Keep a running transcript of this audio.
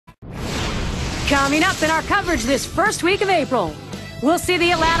Coming up in our coverage this first week of April, we'll see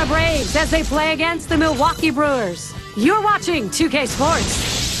the Atlanta Braves as they play against the Milwaukee Brewers. You're watching 2K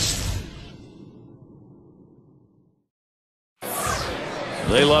Sports.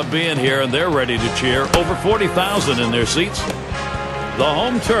 They love being here, and they're ready to cheer. Over 40,000 in their seats. The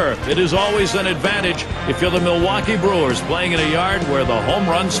home turf, it is always an advantage if you're the Milwaukee Brewers playing in a yard where the home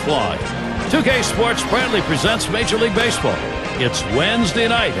runs fly. 2K Sports proudly presents Major League Baseball. It's Wednesday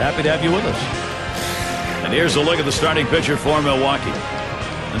night. Happy to have you with us. And here's a look at the starting pitcher for Milwaukee.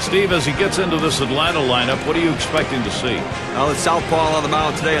 And Steve, as he gets into this Atlanta lineup, what are you expecting to see? Well, the southpaw on the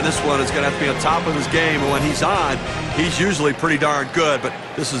mound today, and this one is going to have to be on top of his game. And when he's on, he's usually pretty darn good. But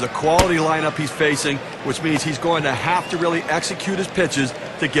this is a quality lineup he's facing, which means he's going to have to really execute his pitches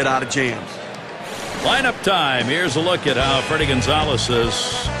to get out of jams. Lineup time. Here's a look at how Freddie Gonzalez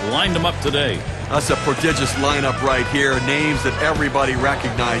has lined them up today. That's a prodigious lineup right here. Names that everybody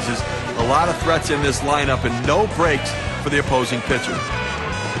recognizes. A lot of threats in this lineup and no breaks for the opposing pitcher.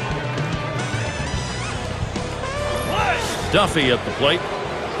 Duffy at the plate.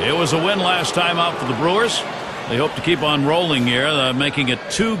 It was a win last time out for the Brewers. They hope to keep on rolling here, making it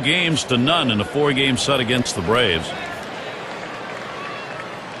 2-0 in a 4-game set against the Braves.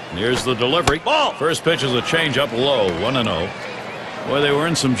 And here's the delivery. Ball. First pitch is a changeup low, 1-0. Boy, they were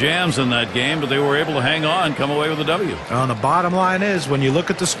in some jams in that game, but they were able to hang on, come away with a W. And the bottom line is, when you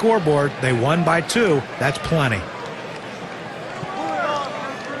look at the scoreboard, they won by 2. That's plenty.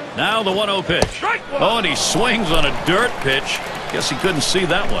 Now the 1-0 pitch. Oh, and he swings on a dirt pitch. Guess he couldn't see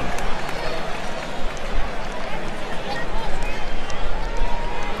that one.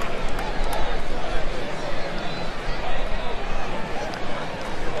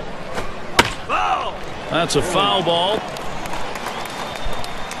 Foul. That's a foul ball.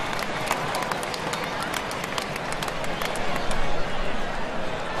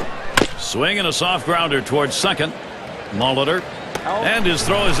 Swing and a soft grounder towards second. Molitor. And his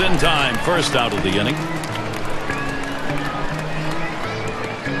throw is in time. First out of the inning.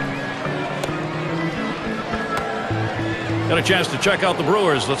 Got a chance to check out the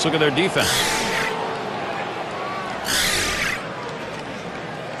Brewers. Let's look at their defense.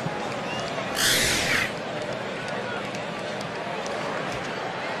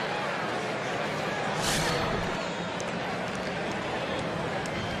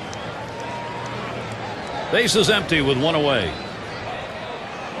 Base is empty with one away.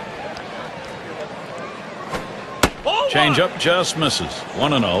 Changeup just misses.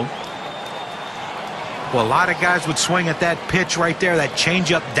 1-0. Well, a lot of guys would swing at that pitch right there, that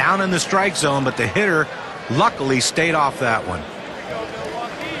changeup down in the strike zone, but the hitter luckily stayed off that one.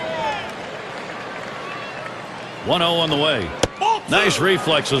 1-0 on the way. Nice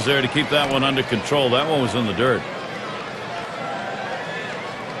reflexes there to keep that one under control. That one was in the dirt.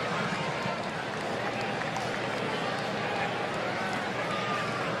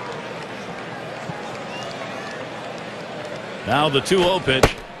 Now the 2-0 pitch.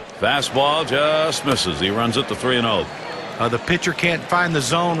 Fastball just misses. He runs it to 3-0. The pitcher can't find the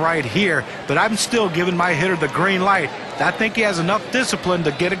zone right here, but I'm still giving my hitter the green light. I think he has enough discipline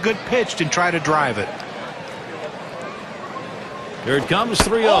to get a good pitch and try to drive it. Here it comes,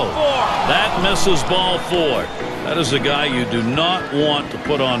 3-0. That misses ball 4. That is a guy you do not want to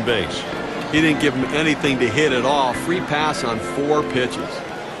put on base. He didn't give him anything to hit at all. Free pass on 4 pitches.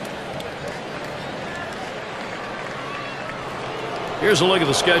 Here's a look at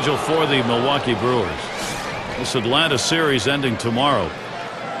the schedule for the Milwaukee Brewers. This Atlanta series ending tomorrow.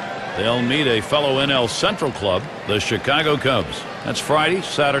 They'll meet a fellow NL Central club, the Chicago Cubs. That's Friday,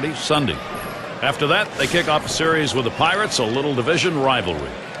 Saturday, Sunday. After that, they kick off a series with the Pirates, a little division rivalry.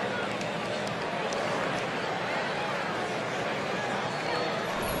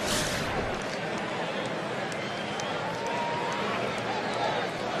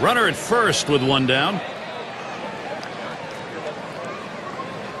 Runner at first with one down.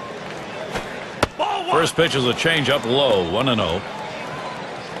 First pitch is a changeup low, 1-0.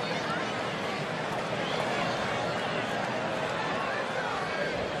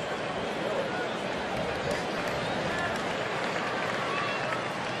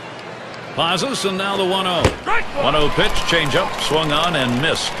 Pauses, and now the 1-0. 1-0 pitch, changeup, swung on and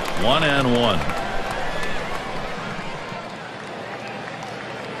missed. 1-1.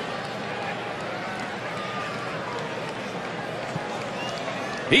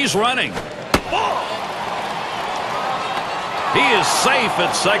 He's running. He is safe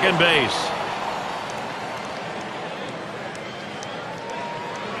at second base.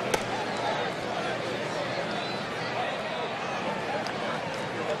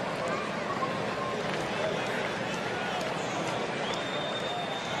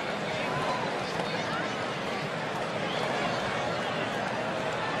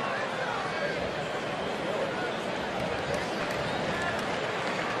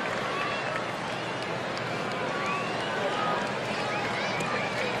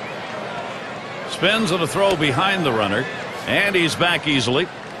 Spins on a throw behind the runner, and he's back easily.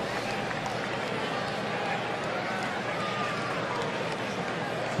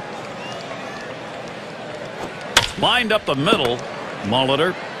 Lined up the middle.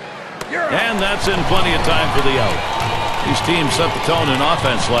 Molitor. And that's in plenty of time for the out. These teams set the tone in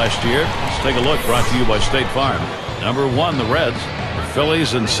offense last year. Let's take a look. Brought to you by State Farm. Number 1, the Reds. The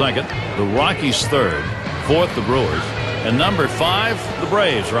Phillies in second. The Rockies third. Fourth, the Brewers. And number 5, the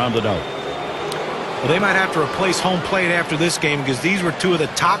Braves rounded out. Well, they might have to replace home plate after this game because these were 2 of the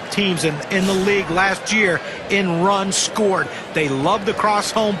top teams in the league last year in runs scored. They love to cross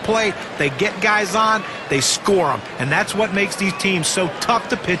home plate. They get guys on. They score them. And that's what makes these teams so tough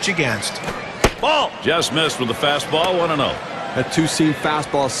to pitch against. Ball. Just missed with the fastball. 1-0. That two-seam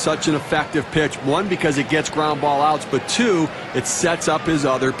fastball is such an effective pitch. 1, because it gets ground ball outs, but 2, it sets up his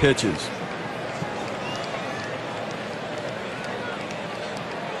other pitches.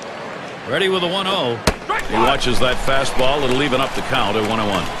 Ready with a 1-0. He watches that fastball. It'll even up the count at 1-1.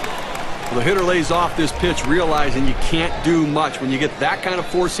 Well, the hitter lays off this pitch, realizing you can't do much. When you get that kind of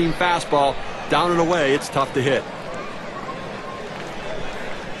four-seam fastball down and away, it's tough to hit.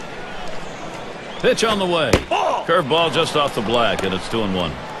 Pitch on the way. Curveball just off the black, and it's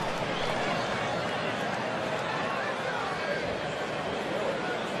 2-1.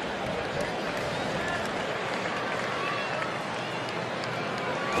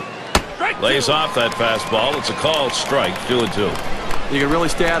 Lays off that fastball. It's a called strike. 2-2. You can really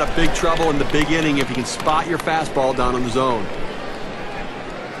stay out of big trouble in the big inning if you can spot your fastball down in the zone.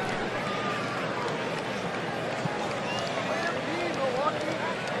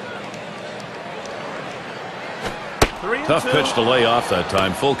 Tough pitch to lay off that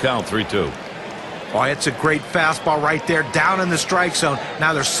time. Full count. 3-2. Oh, it's a great fastball right there down in the strike zone.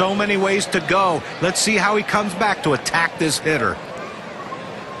 Now there's so many ways to go. Let's see how he comes back to attack this hitter.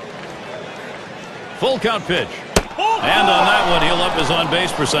 Full count pitch. And on that one, he'll up his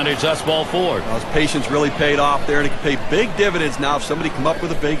on-base percentage. That's ball 4. Well, his patience really paid off there, and it can pay big dividends now if somebody come up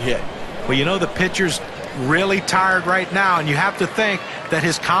with a big hit. Well, you know, the pitcher's really tired right now, and you have to think that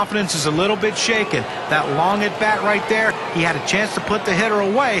his confidence is a little bit shaken. That long at bat right there, he had a chance to put the hitter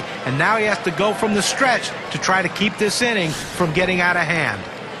away, and now he has to go from the stretch to try to keep this inning from getting out of hand.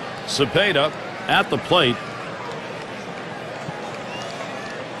 Cepeda at the plate.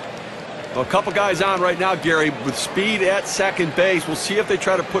 Well, a couple guys on right now, Gary, with speed at second base. We'll see if they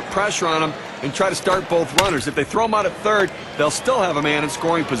try to put pressure on him and try to start both runners. If they throw him out at third, they'll still have a man in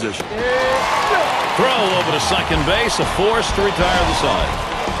scoring position. Throw over to second base, a force to retire the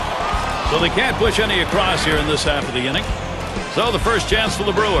side. So they can't push any across here in this half of the inning. So the first chance for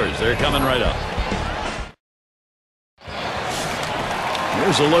the Brewers. They're coming right up.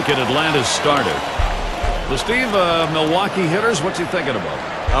 Here's a look at Atlanta's starter. So Steve, Milwaukee hitters, what's he thinking about?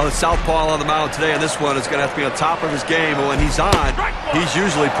 Well, the southpaw on the mound today, and this one is going to have to be on top of his game. And when he's on, he's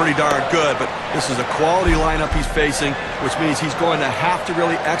usually pretty darn good. But this is a quality lineup he's facing, which means he's going to have to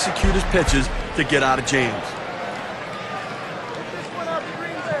really execute his pitches to get out of jams.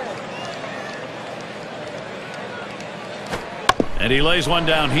 And he lays one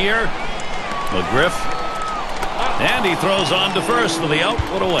down here. McGriff. And he throws on to first for the out.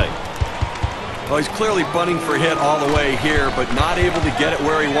 Put away. Well, he's clearly bunting for a hit all the way here, but not able to get it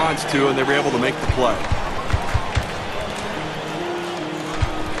where he wants to, and they were able to make the play.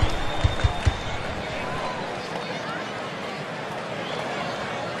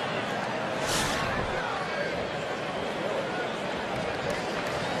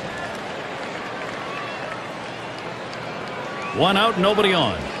 One out, nobody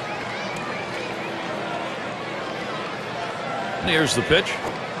on. And here's the pitch.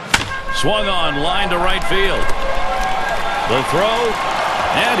 Swung on, line to right field. The throw,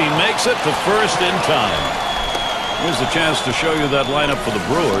 and he makes it to first in time. Here's the chance to show you that lineup for the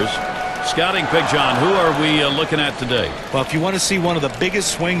Brewers. Scouting pick, John, who are we looking at today? Well, if you want to see one of the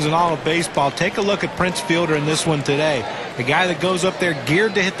biggest swings in all of baseball, take a look at Prince Fielder in this one today. A guy that goes up there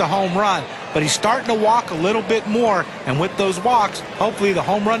geared to hit the home run, but he's starting to walk a little bit more, and with those walks, hopefully the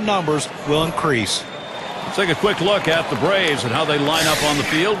home run numbers will increase. Let's take a quick look at the Braves and how they line up on the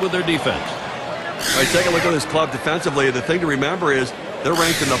field with their defense. All right, take a look at this club defensively. The thing to remember is they're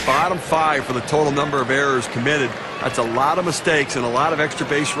ranked in the bottom 5 for the total number of errors committed. That's a lot of mistakes and a lot of extra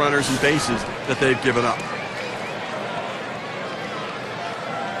base runners and bases that they've given up.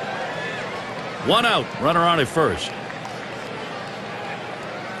 One out, runner on at first.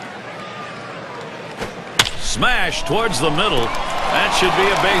 Smash towards the middle. That should be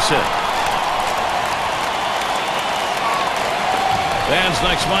a base hit. Fans,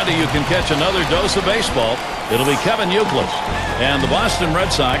 next Monday you can catch another dose of baseball. It'll be Kevin Youkilis. And the Boston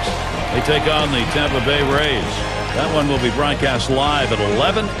Red Sox, they take on the Tampa Bay Rays. That one will be broadcast live at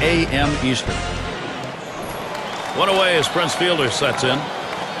 11 a.m. Eastern. One away as Prince Fielder sets in.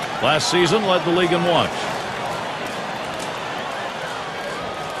 Last season led the league in walks.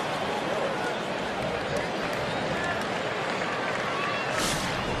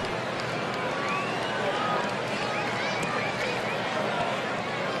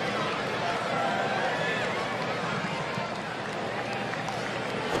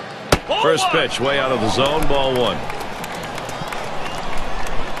 First pitch way out of the zone, ball one.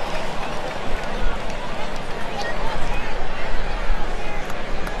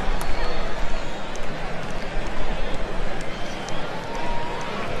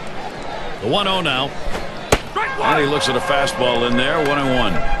 The 1-0 now. And he looks at a fastball in there,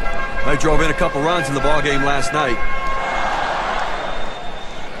 1-1. They drove in a couple runs in the ballgame last night.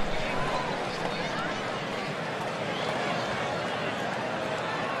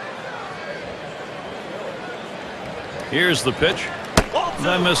 Here's the pitch.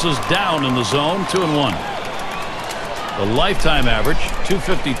 That misses down in the zone, 2-1. The lifetime average,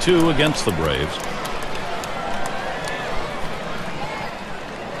 252 against the Braves.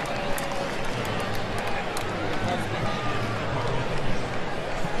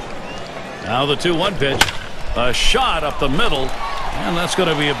 Now the 2-1 pitch. A shot up the middle, and that's going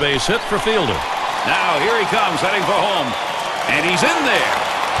to be a base hit for Fielder. Now here he comes, heading for home, and he's in there.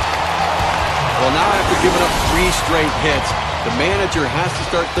 Well, now after giving up 3 straight hits, the manager has to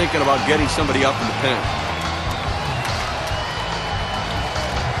start thinking about getting somebody up in the pen.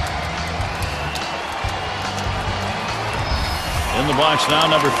 In the box now,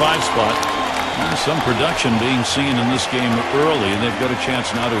 number 5 spot. There's some production being seen in this game early, and they've got a chance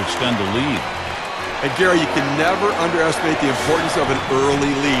now to extend the lead. And Gary, you can never underestimate the importance of an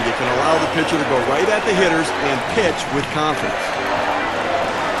early lead. It can allow the pitcher to go right at the hitters and pitch with confidence.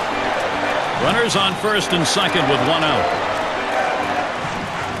 Runners on first and second with 1 out.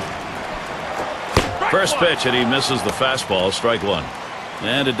 First pitch, and he misses the fastball, strike 1.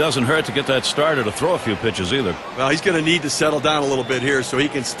 And it doesn't hurt to get that starter to throw a few pitches either. Well, he's going to need to settle down a little bit here so he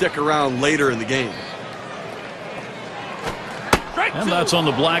can stick around later in the game. And that's on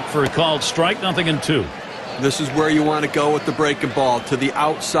the black for a called strike, 0-2. This is where you want to go with the breaking ball, to the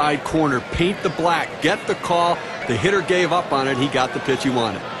outside corner. Paint the black, get the call. The hitter gave up on it. He got the pitch he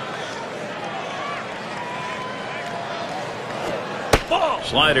wanted.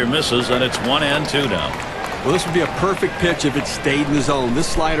 Slider misses, and it's 1-2 now. Well, this would be a perfect pitch if it stayed in the zone. This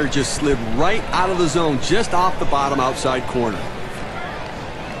slider just slid right out of the zone, just off the bottom outside corner.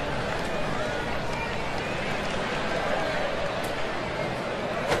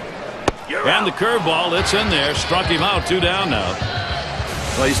 And the curveball, it's in there. Struck him out, 2 down now.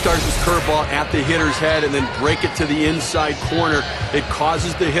 Well, he starts his curveball at the hitter's head and then break it to the inside corner. It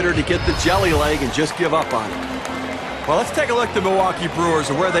causes the hitter to get the jelly leg and just give up on it. Well, let's take a look at the Milwaukee Brewers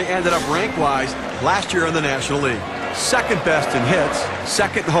and where they ended up rank-wise last year in the National League. Second best in hits,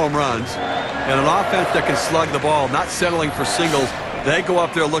 second in home runs, and an offense that can slug the ball, not settling for singles. They go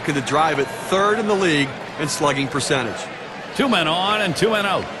up there looking to drive it, third in the league in slugging percentage. 2 men on and 2 men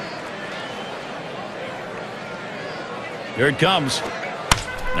out. Here it comes.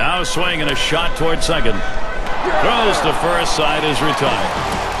 Now swinging a shot toward second. Throws to first, side is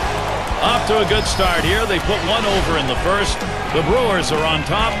retired. Off to a good start here. They put 1 over in the first. The Brewers are on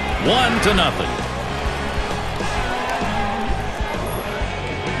top, 1-0.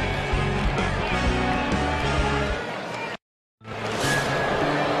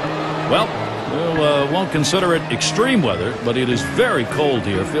 Well, we won't consider it extreme weather, but it is very cold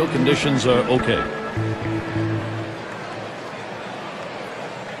here. Field conditions are okay.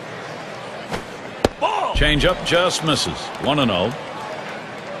 Changeup just misses. 1-0.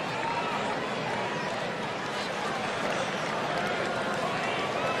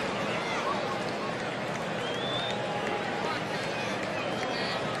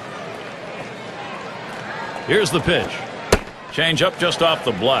 Here's the pitch. Change up just off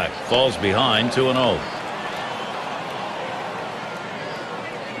the black. Falls behind, 2-0.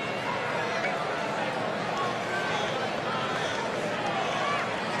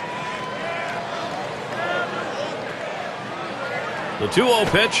 The 2-0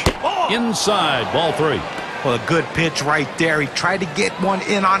 pitch. Inside, ball 3. Well, a good pitch right there. He tried to get one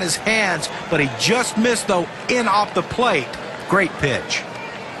in on his hands, but he just missed, though, in off the plate. Great pitch.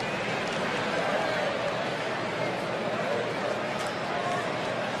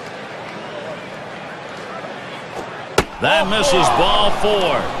 That misses, ball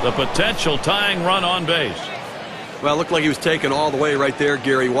 4. The potential tying run on base. Well, it looked like he was taken all the way right there,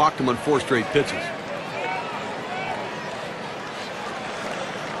 Gary. Walked him on 4 straight pitches.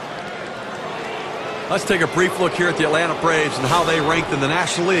 Let's take a brief look here at the Atlanta Braves and how they ranked in the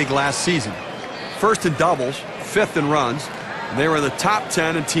National League last season. First in doubles, 5th in runs. And they were in the top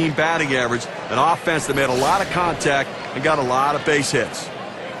 10 in team batting average. An offense that made a lot of contact and got a lot of base hits.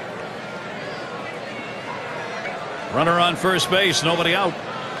 Runner on first base, nobody out.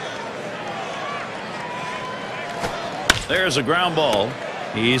 There's a ground ball.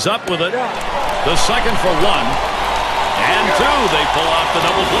 He's up with it. The second for 1. And 2. They pull off the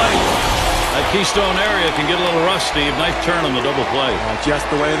double play. That Keystone area can get a little rough, Steve. Nice turn on the double play. Just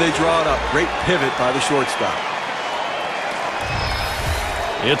the way they draw it up. Great pivot by the shortstop.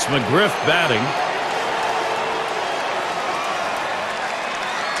 It's McGriff batting.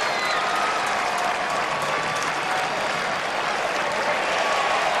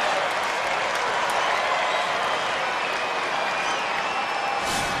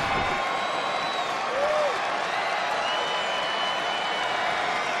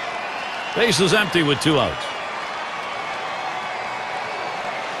 Base is empty with 2 outs.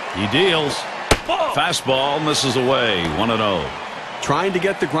 He deals. Fastball misses away. 1-0. Trying to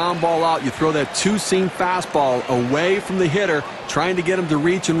get the ground ball out, you throw that 2-seam fastball away from the hitter, trying to get him to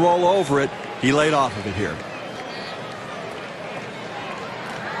reach and roll over it. He laid off of it here.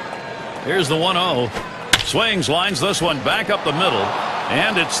 Here's the 1-0. Swings, lines this one back up the middle,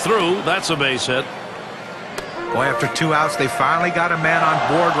 and it's through. That's a base hit. Boy, after 2 outs, they finally got a man on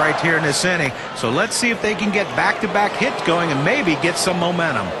board right here in this inning. So let's see if they can get back-to-back hits going and maybe get some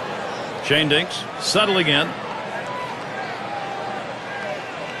momentum. Shane Dinks settling in.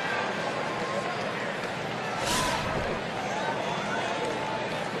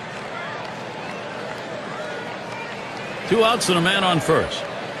 Two outs and a man on first.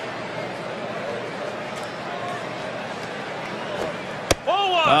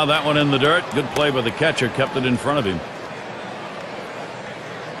 That one in the dirt. Good play by the catcher. Kept it in front of him.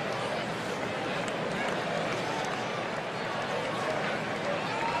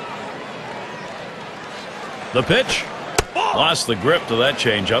 The pitch. Lost the grip to that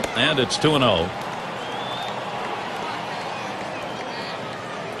changeup, and it's 2-0.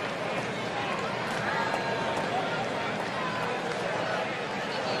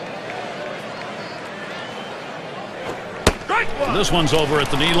 This one's over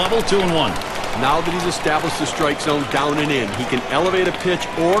at the knee level, 2-1. Now that he's established the strike zone down and in, he can elevate a pitch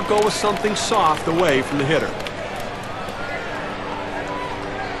or go with something soft away from the hitter.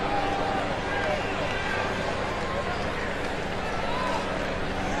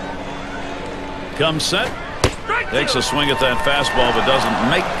 Comes set. Takes a swing at that fastball, but doesn't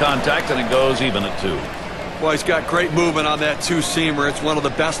make contact, and it goes even at 2. Well, he's got great movement on that 2-seamer. It's one of the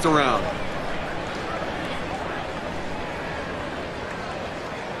best around.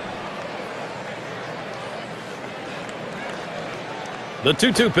 The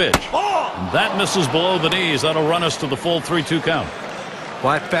 2-2 pitch. That misses below the knees. That'll run us to the full 3-2 count.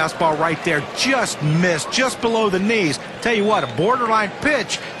 Well, that fastball right there just missed, just below the knees. Tell you what, a borderline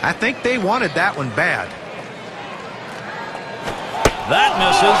pitch. I think they wanted that one bad. That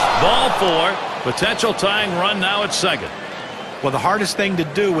misses. Ball 4. Potential tying run now at second. Well, the hardest thing to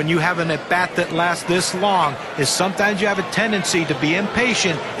do when you have an at-bat that lasts this long is sometimes you have a tendency to be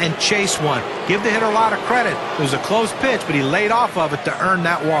impatient and chase one. Give the hitter a lot of credit. It was a close pitch, but he laid off of it to earn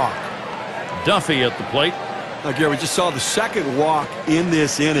that walk. Duffy at the plate. Now, Gary, we just saw the second walk in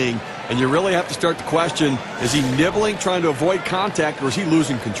this inning, and you really have to start to question, is he nibbling, trying to avoid contact, or is he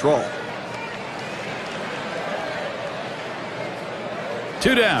losing control?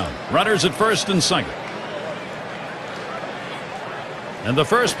 2 down. Runners at first and second. And the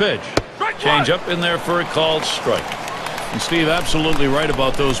first pitch. Change up in there for a called strike. And Steve, absolutely right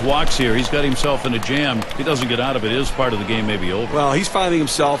about those walks here. He's got himself in a jam. If he doesn't get out of it, his part of the game may be over. Well, he's finding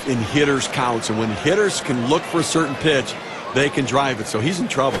himself in hitters' counts, and when hitters can look for a certain pitch, they can drive it. So he's in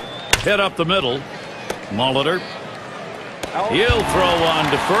trouble. Hit up the middle. Molitor. He'll throw on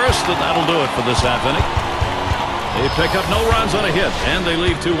to first, and that'll do it for this half inning. They pick up no runs on a hit, and they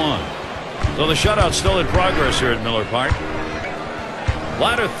leave 2 on. So the shutout's still in progress here at Miller Park.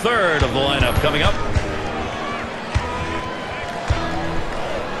 Latter third of the lineup coming up.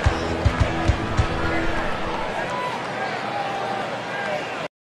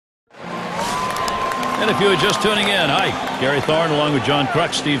 And if you are just tuning in, hi, Gary Thorne along with John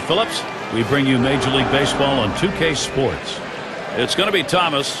Kruk, Steve Phillips. We bring you Major League Baseball on 2K Sports. It's going to be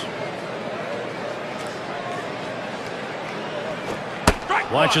Thomas.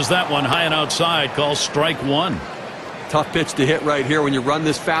 Watches that one high and outside, calls strike 1. Tough pitch to hit right here. When you run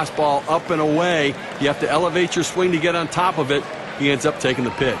this fastball up and away, you have to elevate your swing to get on top of it. He ends up taking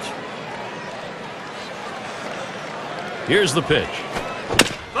the pitch. Here's the pitch.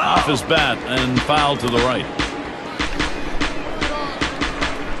 Off his bat and foul to the right.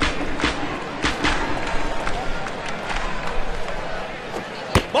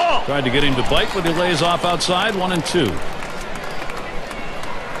 Ball. Tried to get him to bite, but he lays off outside. 1-2.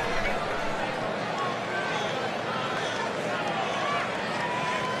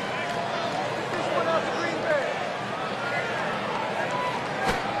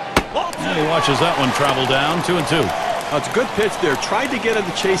 And he watches that one travel down. 2-2. That's a good pitch there. Tried to get him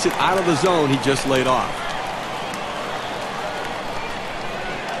to chase it out of the zone. He just laid off.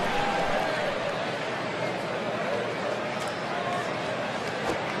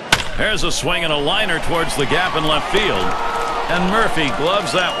 There's a swing and a liner towards the gap in left field. And Murphy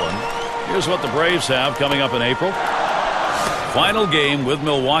gloves that one. Here's what the Braves have coming up in April. Final game with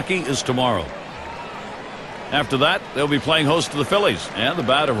Milwaukee is tomorrow. After that, they'll be playing host to the Phillies and the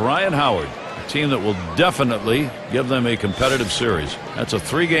bat of Ryan Howard, a team that will definitely give them a competitive series. That's a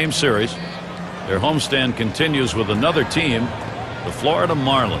 3-game series. Their homestand continues with another team, the Florida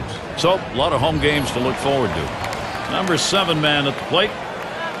Marlins. So, a lot of home games to look forward to. Number 7 man at the plate.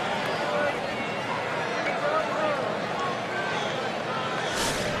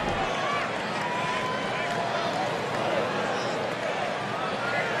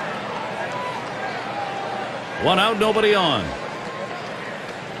 One out, nobody on.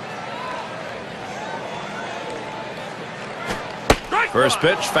 First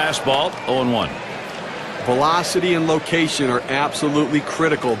pitch, fastball, 0-1. Velocity and location are absolutely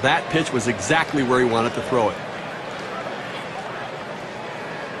critical. That pitch was exactly where he wanted to throw it.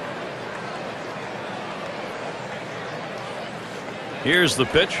 Here's the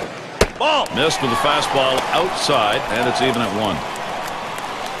pitch. Ball. Missed with the fastball outside, and it's even at 1.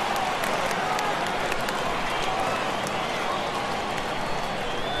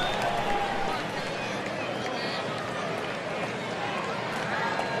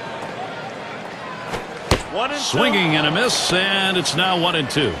 Swinging and a miss, and it's now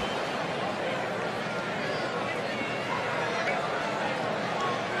 1-2.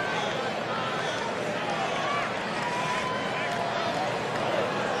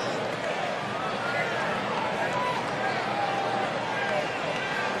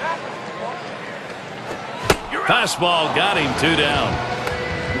 Fastball got him, 2 down.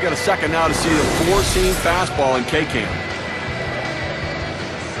 We got a second now to see the 4-seam fastball in K-Camp.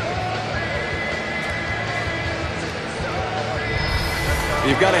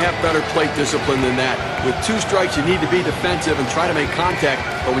 You've got to have better plate discipline than that. With 2 strikes, you need to be defensive and try to make contact.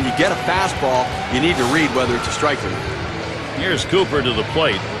 But when you get a fastball, you need to read whether it's a strike or not. Here's Cooper to the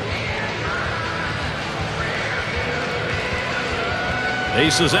plate.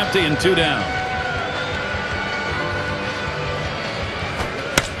 Base is empty and 2 down.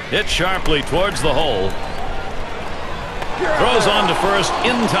 Hit sharply towards the hole. Throws on to first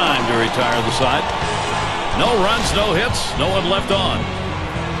in time to retire the side. No runs, no hits, no one left on.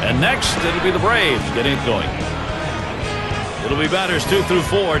 And next, it'll be the Braves getting it going. It'll be batters 2 through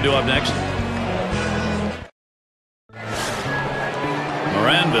 4 due up next.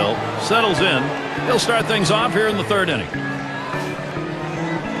 Moranville settles in. He'll start things off here in the 3rd inning.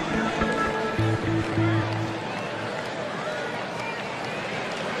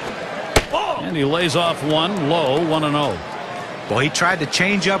 And he lays off one low, 1-0. Well, he tried to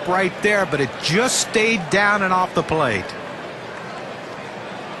change up right there, but it just stayed down and off the plate.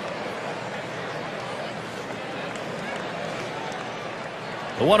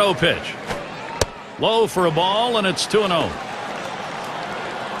 The 1-0 pitch. Low for a ball, and it's 2-0.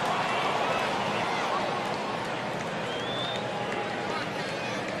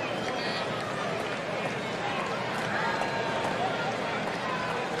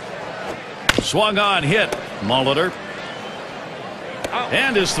 Swung on, hit. Molitor.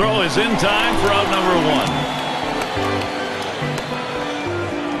 And his throw is in time for out number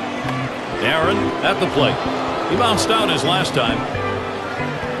 1. Aaron at the plate. He bounced out his last time.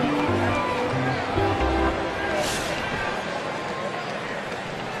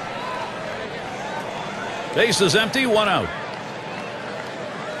 Base is empty, 1 out.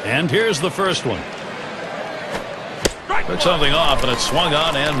 And here's the first one. Took something off, and it swung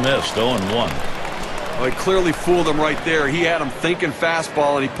on and missed. 0-1. Well, he clearly fooled him right there. He had him thinking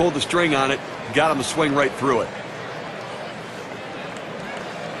fastball, and he pulled the string on it. Got him to swing right through it.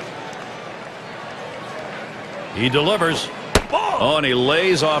 He delivers. Oh, and he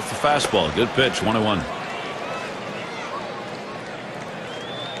lays off the fastball. Good pitch, 1-1.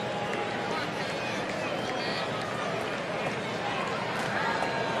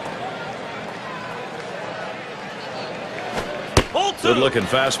 Good looking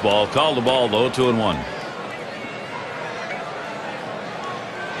fastball. Called the ball though. 2-1.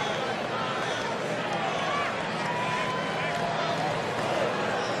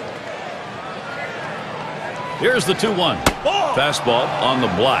 Here's the 2-1. Fastball on the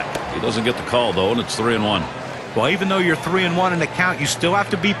block. He doesn't get the call though, and it's 3-1. Well, even though you're 3-1 in the count, you still have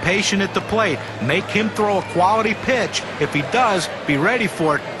to be patient at the plate. Make him throw a quality pitch. If he does, be ready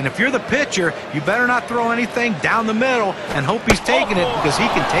for it. And if you're the pitcher, you better not throw anything down the middle and hope he's taking it, because he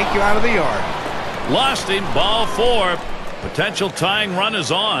can take you out of the yard. Lost him. Ball 4. Potential tying run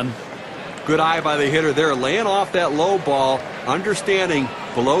is on. Good eye by the hitter there, laying off that low ball, understanding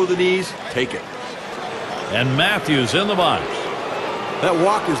below the knees, take it. And Matthews in the box. That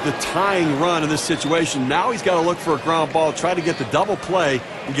walk is the tying run in this situation. Now he's got to look for a ground ball, try to get the double play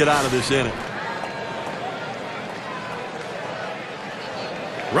and get out of this inning.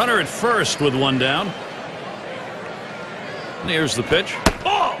 Runner at first with one down. And here's the pitch.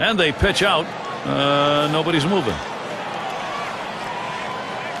 And they pitch out. Nobody's moving.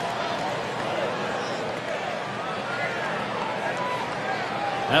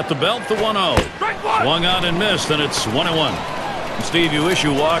 At the belt, the 1-0. Swung out and missed, and it's 1-1. Steve, you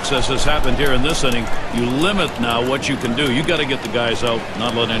issue walks, as has happened here in this inning. You limit now what you can do. You got to get the guys out,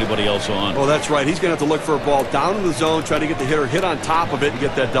 not let anybody else on. Oh, that's right. He's going to have to look for a ball down in the zone, try to get the hitter hit on top of it and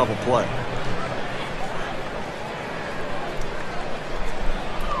get that double play.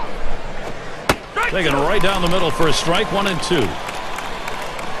 Taking it right down the middle for a strike. 1-2.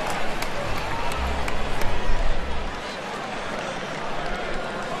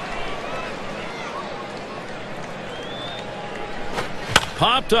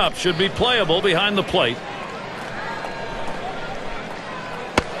 Popped up, should be playable behind the plate.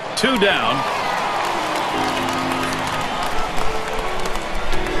 2 down.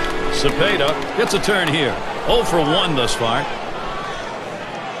 Cepeda gets a turn here. 0 for 1 thus far.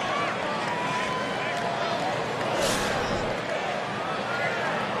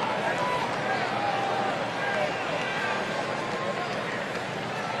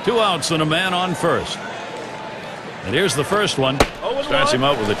 Two outs and a man on first. And here's the first one. Starts him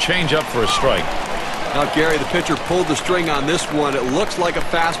out with a changeup for a strike. Now, Gary, the pitcher pulled the string on this one. It looks like a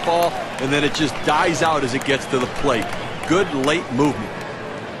fastball, and then it just dies out as it gets to the plate. Good late movement.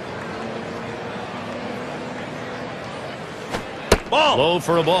 Ball. Low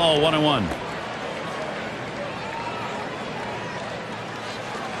for a ball. 1-1.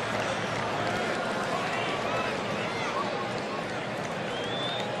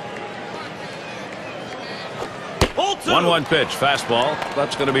 One pitch, fastball.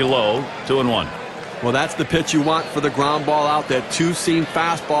 That's going to be low. 2-1. Well, that's the pitch you want for the ground ball out. That two-seam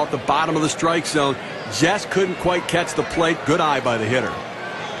fastball at the bottom of the strike zone. Just couldn't quite catch the plate. Good eye by the hitter.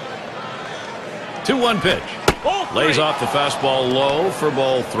 2-1 pitch. Lays off the fastball low for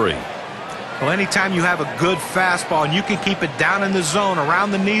ball 3. Well, anytime you have a good fastball and you can keep it down in the zone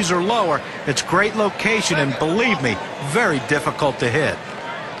around the knees or lower, it's great location, and believe me, very difficult to hit.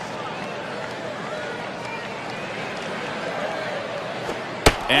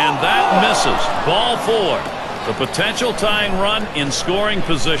 And that misses. Ball 4. The potential tying run in scoring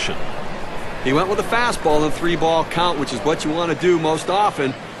position. He went with a fastball in 3-ball count, which is what you want to do most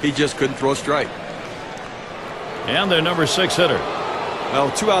often. He just couldn't throw a strike. And their number 6 hitter.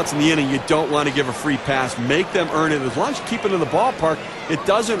 Well, 2 outs in the inning, you don't want to give a free pass. Make them earn it. As long as you keep it in the ballpark, it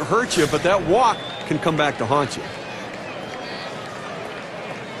doesn't hurt you, but that walk can come back to haunt you.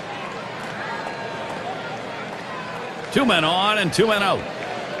 Two men on and 2 men out.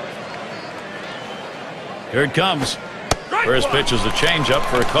 Here it comes. First pitch is a changeup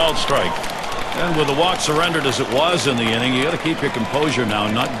for a called strike. And with the walk surrendered as it was in the inning, you got to keep your composure now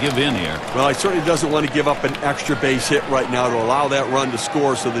and not give in here. Well, he certainly doesn't want to give up an extra base hit right now to allow that run to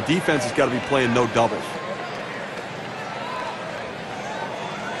score, so the defense has got to be playing no doubles.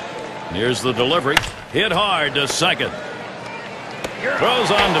 Here's the delivery. Hit hard to second. Throws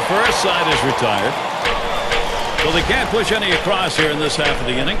on to first. Side is retired. Well, they can't push any across here in this half of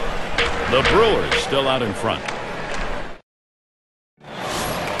the inning. The Brewers still out in front.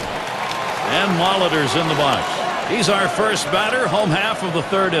 And Molitor's in the box. He's our first batter, home half of the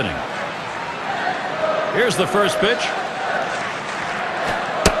 3rd inning. Here's the first pitch.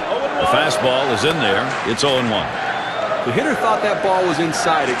 The fastball is in there. It's 0-1. The hitter thought that ball was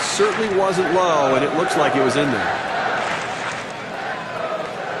inside. It certainly wasn't low, and it looks like it was in there.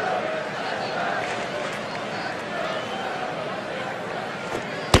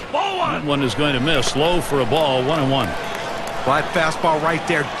 That one is going to miss. Low for a ball. 1-1. Well, that fastball right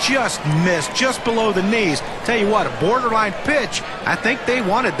there just missed, just below the knees. Tell you what, a borderline pitch. I think they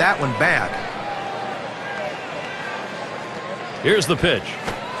wanted that one bad. Here's the pitch.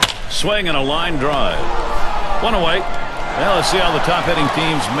 Swing and a line drive. One away. Well, let's see how the top hitting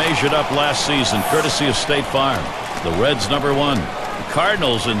teams measured up last season, courtesy of State Farm. The Reds #1. The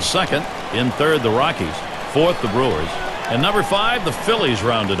Cardinals in second. In third, the Rockies. Fourth, the Brewers. And #5, the Phillies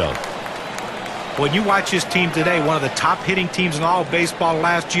rounded out. When you watch this team today, one of the top hitting teams in all of baseball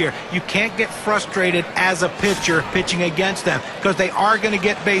last year, you can't get frustrated as a pitcher pitching against them because they are going to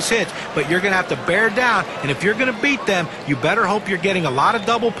get base hits, but you're going to have to bear down, and if you're going to beat them, you better hope you're getting a lot of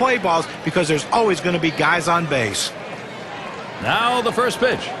double play balls because there's always going to be guys on base. Now the first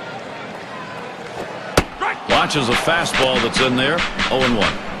pitch. Watches a fastball that's in there, 0-1.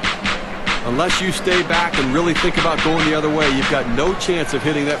 Unless you stay back and really think about going the other way, you've got no chance of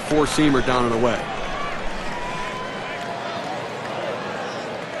hitting that four-seamer down and away.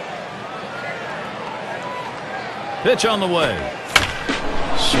 Pitch on the way.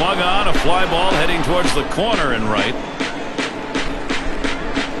 Swung on, a fly ball heading towards the corner and right.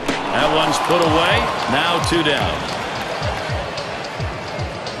 That one's put away. Now 2 down.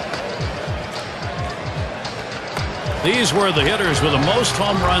 These were the hitters with the most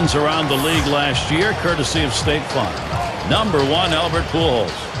home runs around the league last year, courtesy of State Farm. #1, Albert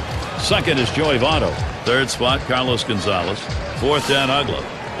Pujols. Second is Joey Votto. Third spot, Carlos Gonzalez. Fourth, Dan Uggla.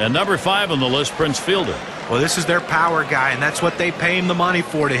 And #5 on the list, Prince Fielder. Well, this is their power guy, and that's what they pay him the money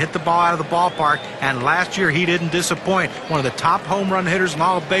for, to hit the ball out of the ballpark. And last year, he didn't disappoint. One of the top home run hitters in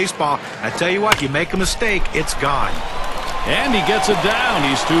all of baseball. I tell you what, you make a mistake, it's gone. And he gets it down.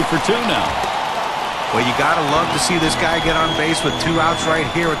 He's 2 for 2 now. Well, you got to love to see this guy get on base with 2 outs right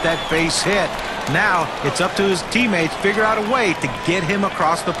here with that base hit. Now, it's up to his teammates to figure out a way to get him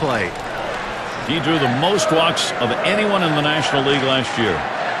across the plate. He drew the most walks of anyone in the National League last year.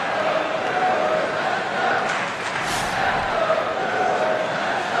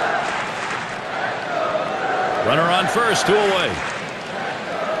 Runner on first, 2 away.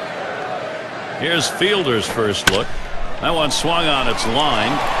 Here's Fielder's first look. That one swung on its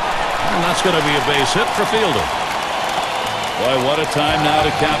line. And that's going to be a base hit for Fielder. Boy, what a time now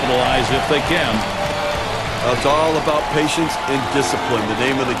to capitalize if they can. It's all about patience and discipline, the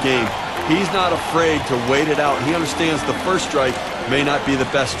name of the game. He's not afraid to wait it out. He understands the first strike may not be the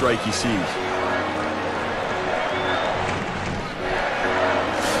best strike he sees.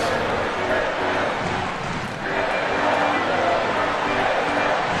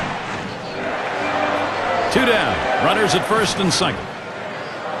 Two down. Runners at first and second.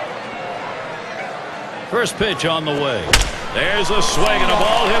 First pitch on the way. There's a swing and a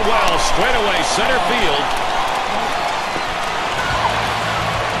ball hit well. Straight away center field.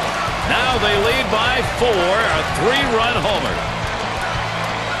 Now they lead by 4. A 3-run homer.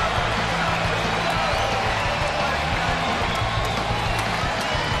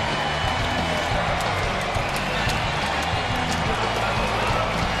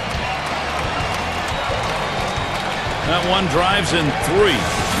 That one drives in 3.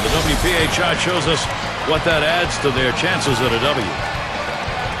 The WPA chart shows us what that adds to their chances at a W.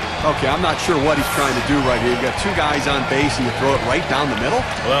 Okay, I'm not sure what he's trying to do right here. You've got 2 guys on base and you throw it right down the middle?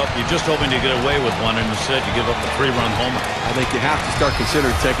 Well, you're just hoping to get away with one, and instead you give up a 3-run homer. I think you have to start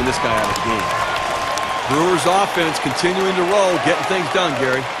considering taking this guy out of the game. Brewers offense continuing to roll, getting things done,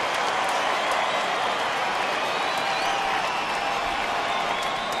 Gary.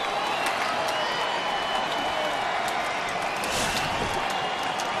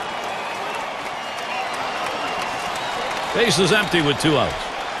 Base is empty with 2 outs.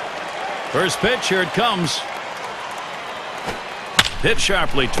 First pitch, here it comes. Hit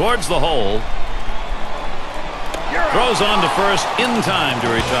sharply towards the hole. Throws on to first in time to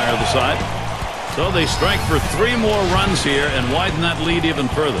retire the side. So they strike for 3 more runs here and widen that lead even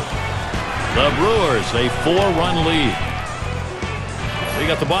further. The Brewers, a 4-run lead. We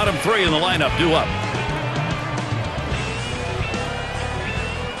got the bottom 3 in the lineup due up.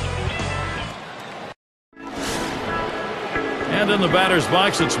 And in the batter's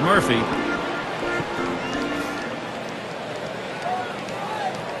box, it's Murphy.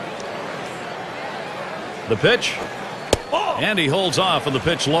 The pitch. And he holds off on the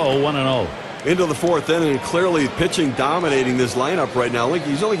pitch low, 1-0. Into the 4th inning, clearly pitching dominating this lineup right now.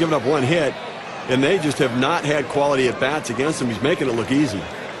 He's only given up 1 hit, and they just have not had quality at bats against him. He's making it look easy.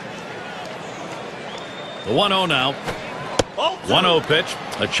 The 1-0 now. 1-0 pitch.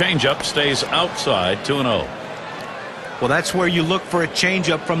 A changeup stays outside, 2-0. Well, that's where you look for a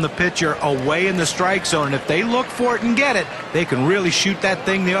changeup from the pitcher away in the strike zone. And if they look for it and get it, they can really shoot that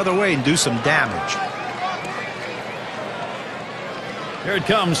thing the other way and do some damage. Here it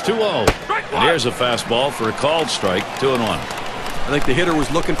comes, 2-0. And here's a fastball for a called strike, 2-1. I think the hitter was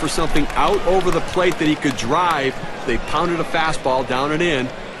looking for something out over the plate that he could drive. They pounded a fastball down and in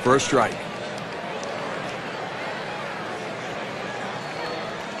for a strike.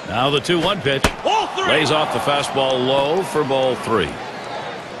 Now the 2-1 pitch. Lays off the fastball low for ball 3.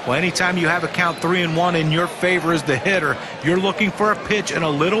 Well, anytime you have a count 3-1 in your favor as the hitter, you're looking for a pitch in a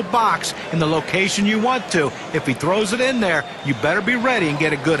little box in the location you want to. If he throws it in there, you better be ready and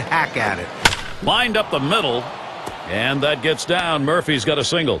get a good hack at it. Lined up the middle, and that gets down. Murphy's got a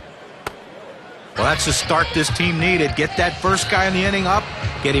single. Well, that's the start this team needed. Get that first guy in the inning up,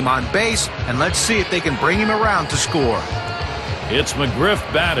 get him on base, and let's see if they can bring him around to score. It's McGriff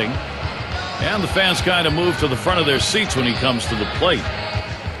batting, and the fans kind of move to the front of their seats when he comes to the plate.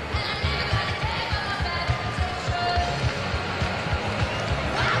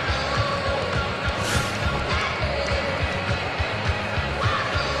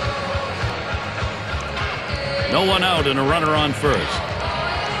 No one out and a runner on first.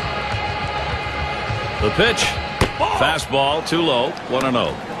 The pitch. Fastball too low.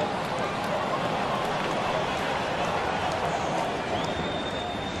 1-0.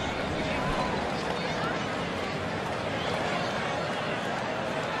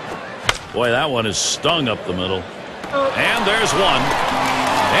 Boy, that one is stung up the middle. And there's one.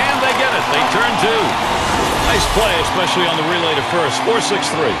 And they get it. They turn 2. Nice play, especially on the relay to first. Score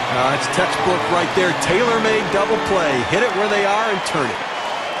 6-3. It's textbook right there. Tailor-made double play. Hit it where they are and turn it.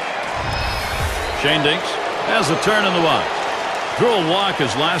 Shane Dinks has a turn in the box. Drew a walk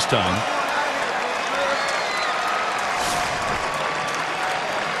as last time.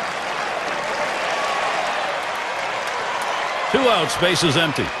 Two out, space is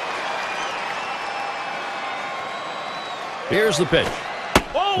empty. Here's the pitch.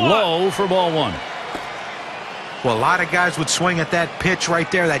 Low for ball 1. Well, a lot of guys would swing at that pitch right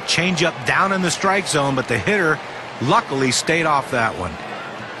there, that changeup down in the strike zone, but the hitter luckily stayed off that one.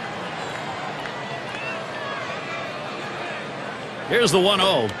 Here's the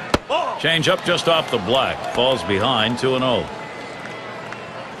 1-0. Changeup just off the black. Falls behind 2-0.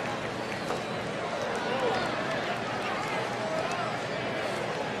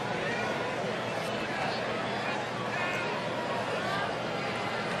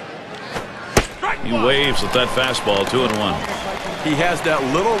 He waves at that fastball. 2-1. He has that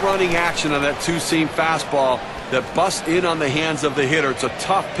little running action on that two-seam fastball that busts in on the hands of the hitter. It's a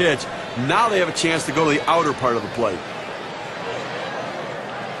tough pitch. Now they have a chance to go to the outer part of the plate.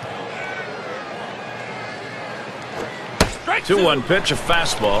 Strike 2-1 pitch, a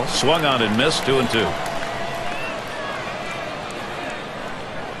fastball. Swung on and missed. 2-2.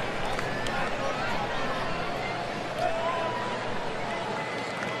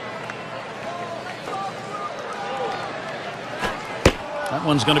 That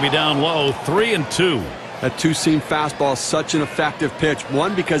one's going to be down low. 3-2. That two-seam fastball is such an effective pitch.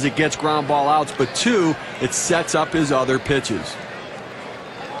 One, because it gets ground ball outs, but two, it sets up his other pitches.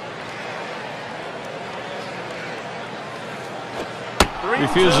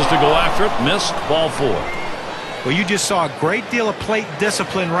 Refuses to go after it. Missed. Ball 4. Well, you just saw a great deal of plate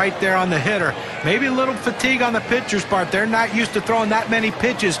discipline right there on the hitter. Maybe a little fatigue on the pitcher's part. They're not used to throwing that many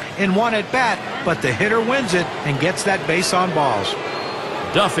pitches in one at bat, but the hitter wins it and gets that base on balls.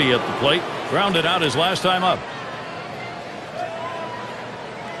 Duffy at the plate. Grounded out his last time up.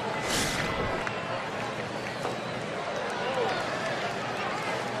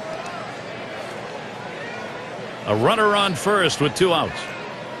 A runner on first with 2 outs.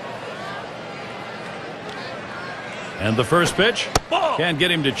 And the first pitch. Can't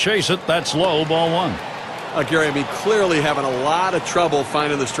get him to chase it. That's low. Ball 1. Gary, I mean, clearly having a lot of trouble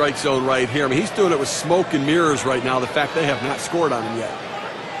finding the strike zone right here. I mean, he's doing it with smoke and mirrors right now. The fact they have not scored on him yet.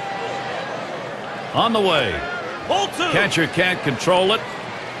 On the way. Catcher can't control it.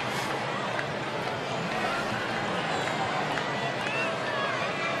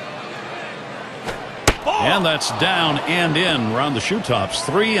 And that's down and in around the shoe tops.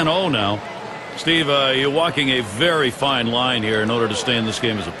 3-0 now. Steve, you're walking a very fine line here in order to stay in this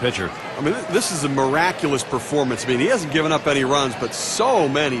game as a pitcher. I mean, this is a miraculous performance. I mean, he hasn't given up any runs, but so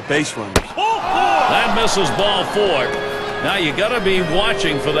many base runners. That misses ball 4. Now you got to be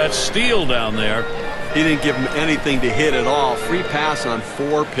watching for that steal down there. He didn't give him anything to hit at all. Free pass on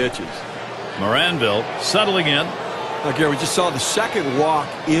 4 pitches. Moranville settling in. Now, Gary, we just saw the second walk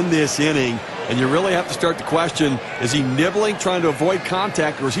in this inning, and you really have to start to question, is he nibbling, trying to avoid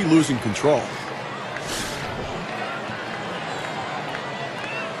contact, or is he losing control?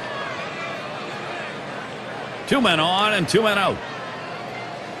 Two men on and 2 men out.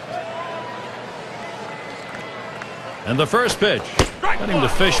 And the first pitch. Got him to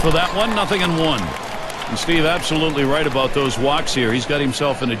fish for that one. 0-1. And Steve, absolutely right about those walks here. He's got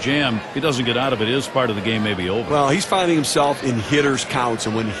himself in a jam. If he doesn't get out of it, his part of the game may be over. Well, he's finding himself in hitters' counts,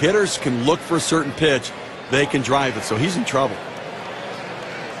 and when hitters can look for a certain pitch, they can drive it, so he's in trouble.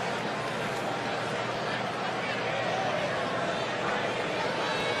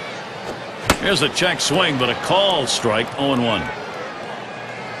 Here's a check swing, but a call strike, 0-1.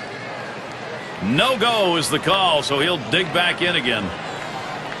 No go is the call, so he'll dig back in again.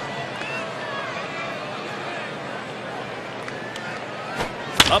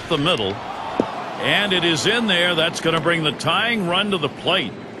 Up the middle, and it is in there. That's going to bring the tying run to the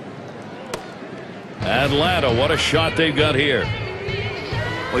plate. Atlanta, what a shot they've got here.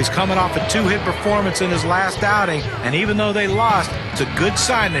 Well, he's coming off a two-hit performance in his last outing, and even though they lost, it's a good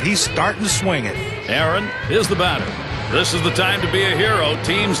sign that he's starting to swing it. Aaron is the batter. This is the time to be a hero.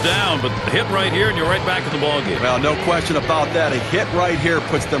 Team's down, but hit right here, and you're right back in the ballgame. Well, no question about that. A hit right here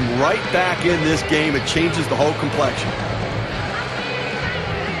puts them right back in this game. It changes the whole complexion.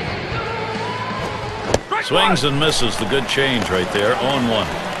 Swings and misses. The good change right there. 0-1.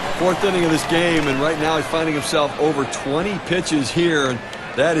 Fourth inning of this game, and right now he's finding himself over 20 pitches here, and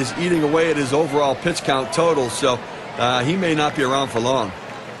that is eating away at his overall pitch count total, so he may not be around for long.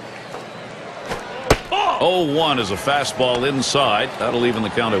 0-1 is a fastball inside. That'll even the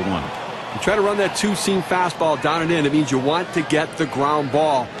count at 1. You try to run that two-seam fastball down and in. It means you want to get the ground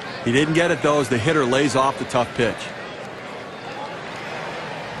ball. He didn't get it, though, as the hitter lays off the tough pitch.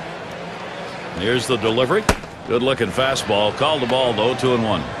 Here's the delivery. Good-looking fastball. Called the ball, though,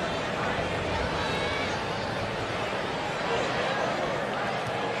 2-1.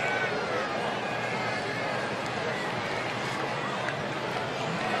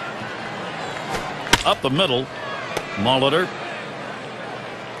 Up the middle. Molitor.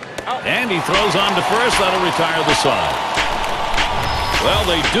 And he throws on to first. That'll retire the side. Well,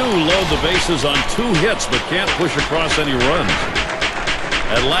 they do load the bases on 2 hits, but can't push across any runs.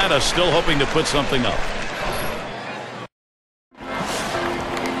 Atlanta still hoping to put something up.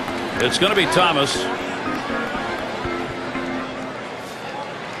 It's going to be Thomas.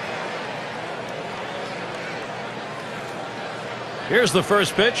 Here's the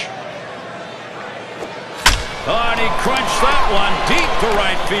first pitch. Oh, and he crunched that one deep to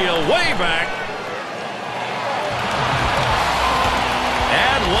right field, way back.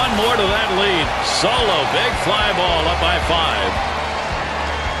 Add one more to that lead. Solo, big fly ball up by 5.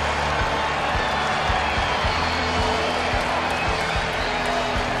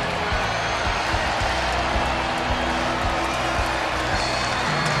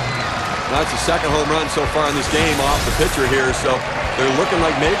 That's the second home run so far in this game off the pitcher here, so they're looking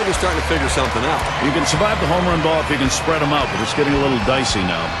like maybe they're starting to figure something out. You can survive the home run ball if you can spread them out, but it's getting a little dicey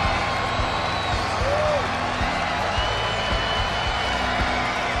now.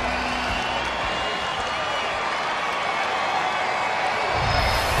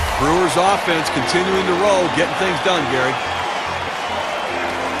 Brewers offense continuing to roll, getting things done, Gary.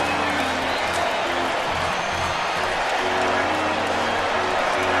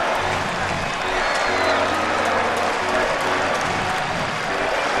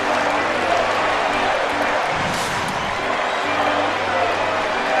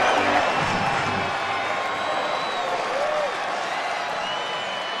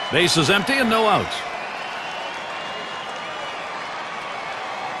 Base is empty and no outs.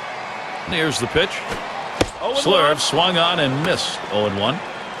 Here's the pitch. Slurve swung on and missed. 0-1.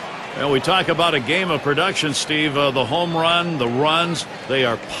 And we talk about a game of production, Steve. The home run, the runs, they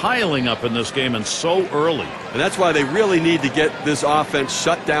are piling up in this game and so early. And that's why they really need to get this offense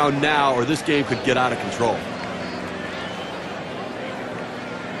shut down now, or this game could get out of control.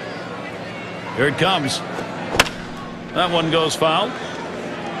 Here it comes. That one goes foul.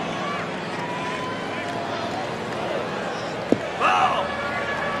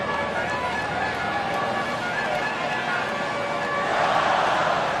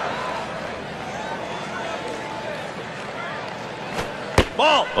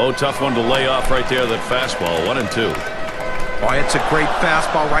 Oh, tough one to lay off right there, that fastball. 1-2. Oh, it's a great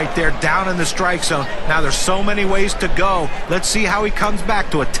fastball right there down in the strike zone. Now there's so many ways to go. Let's see how he comes back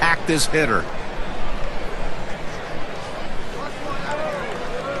to attack this hitter.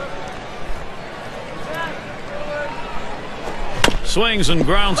 Swings and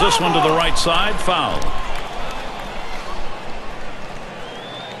grounds this one to the right side. Foul.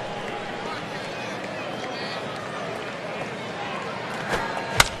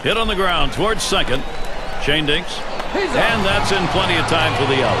 Hit on the ground towards second. Shane Dinks. And that's in plenty of time for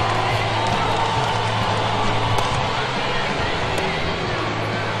the out.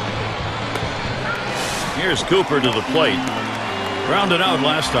 Here's Cooper to the plate. Grounded out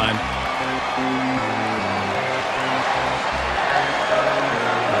last time.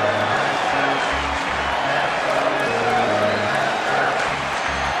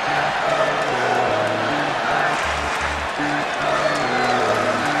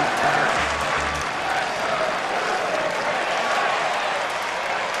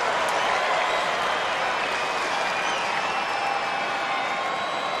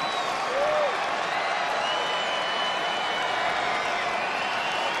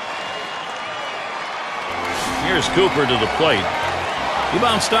 Here's Cooper to the plate. He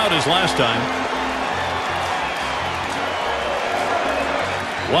bounced out his last time.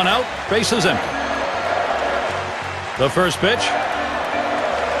 1 out, bases empty. The first pitch.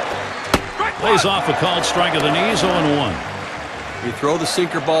 Lays off a called strike of the knees, 0-1. You throw the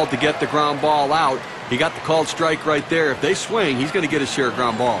sinker ball to get the ground ball out. He got the called strike right there. If they swing, he's going to get his share of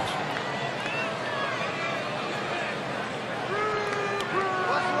ground balls.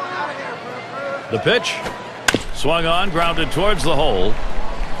 The pitch. Swung on, grounded towards the hole. In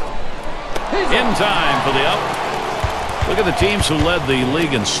time for the out. Look at the teams who led the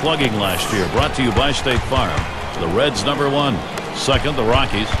league in slugging last year. Brought to you by State Farm. The Reds #1. Second, the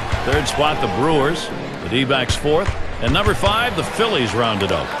Rockies. Third spot, the Brewers. The D-backs fourth. And #5, the Phillies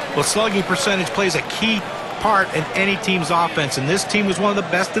rounded up. Well, slugging percentage plays a key part in any team's offense, and this team was one of the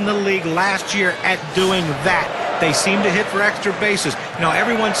best in the league last year at doing that. They seem to hit for extra bases. You know,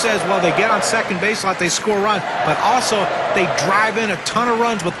 everyone says, well, they get on second base a lot, they score runs, but also they drive in a ton of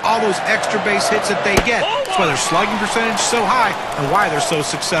runs with all those extra base hits that they get. That's why their slugging percentage is so high and why they're so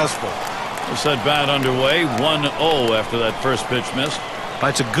successful. This at bat underway, 1-0 after that first pitch missed.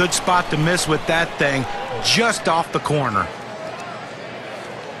 It's a good spot to miss with that thing, just off the corner.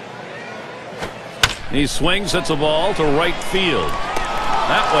 He swings, hits a ball to right field.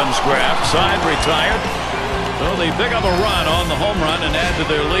 That one's grabbed, side retired. So they pick up a run on the home run and add to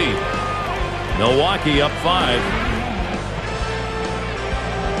their lead. Milwaukee up 5.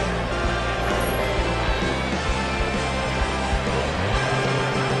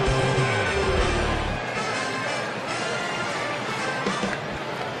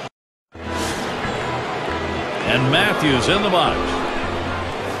 And Matthews in the box.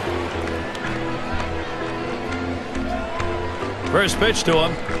 First pitch to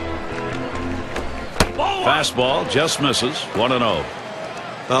him. Fastball just misses. 1-0.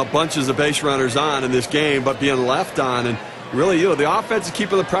 Bunches of base runners on in this game, but being left on. And really, the offense is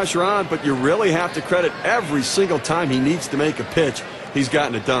keeping the pressure on, but you really have to credit every single time he needs to make a pitch, he's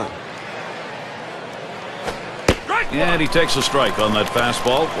gotten it done. And he takes a strike on that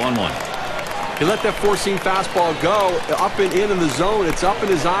fastball. 1-1. He let that four-seam fastball go up and in the zone. It's up in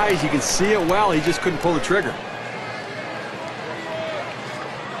his eyes. You can see it well. He just couldn't pull the trigger.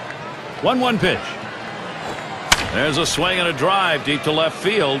 1-1 pitch. There's a swing and a drive deep to left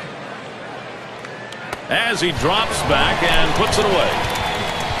field. As he drops back and puts it away.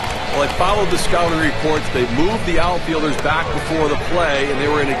 Well, I followed the scouting reports. They moved the outfielders back before the play, and they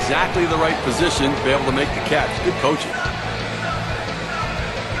were in exactly the right position to be able to make the catch. Good coaching.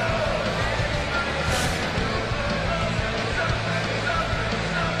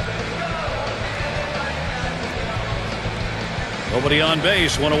 Nobody on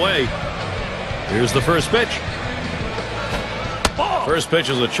base, one away. Here's the first pitch. First pitch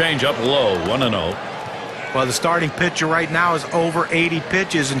is a changeup low, 1-0. Well, the starting pitcher right now is over 80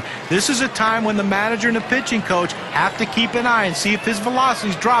 pitches, and this is a time when the manager and the pitching coach have to keep an eye and see if his velocity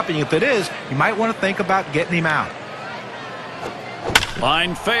is dropping. If it is, you might want to think about getting him out.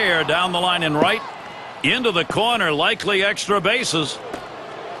 Line fair down the line and right. Into the corner, likely extra bases.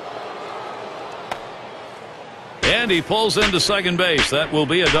 And he pulls into second base. That will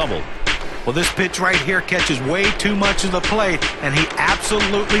be a double. Well, this pitch right here catches way too much of the plate, and he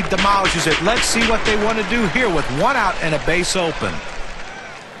absolutely demolishes it. Let's see what they want to do here with 1 out and a base open.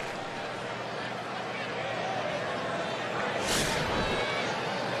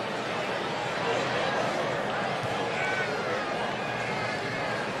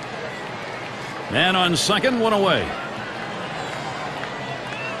 Man on second, 1 away.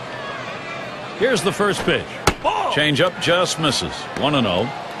 Here's the first pitch. Changeup just misses. 1-0.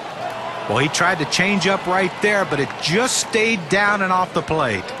 Well, he tried to change up right there, but it just stayed down and off the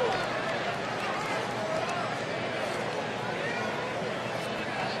plate.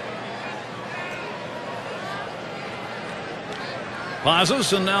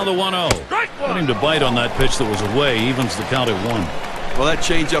 Pauses, and now the 1-0. Wanting to bite on that pitch that was away, evens the count at 1. Well, that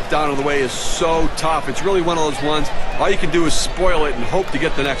changeup down on the way is so tough. It's really one of those ones, all you can do is spoil it and hope to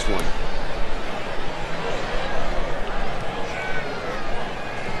get the next one.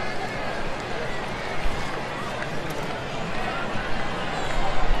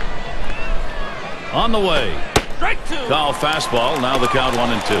 On the way. Foul fastball. Now the count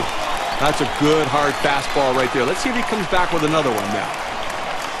 1-2. That's a good hard fastball right there. Let's see if he comes back with another one now.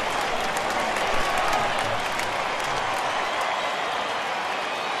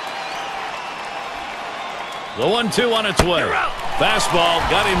 The 1-2 on its way. Fastball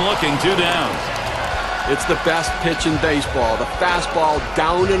got him looking, 2 down. It's the best pitch in baseball. The fastball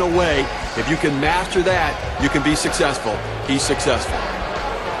down and away. If you can master that, you can be successful. He's successful.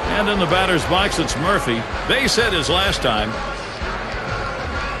 And in the batter's box, it's Murphy. Base hit his last time.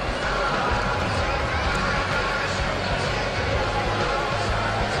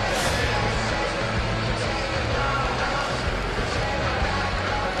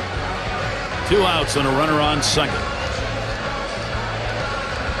 Two outs and a runner on second.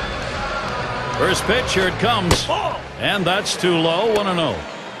 First pitch, here it comes. And that's too low, 1-0.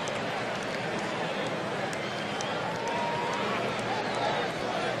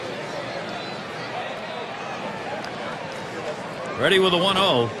 Ready with a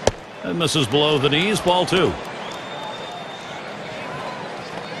 1-0. And misses below the knees, ball 2.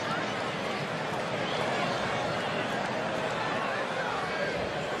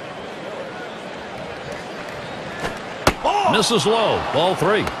 Misses low, ball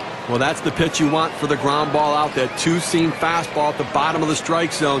 3. Well, that's the pitch you want for the ground ball out. That two-seam fastball at the bottom of the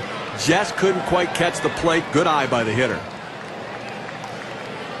strike zone. Just couldn't quite catch the plate. Good eye by the hitter.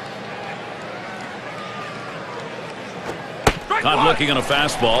 Not looking at a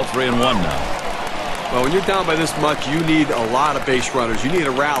fastball, 3-1 now. Well, when you're down by this much, you need a lot of base runners. You need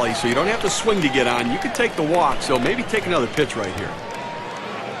a rally, so you don't have to swing to get on. You can take the walk, so maybe take another pitch right here.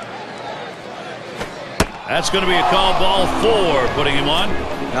 That's going to be a call, ball 4, putting him on.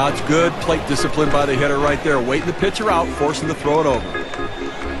 Now it's good plate discipline by the hitter right there. Waiting the pitcher out, forcing to throw it over.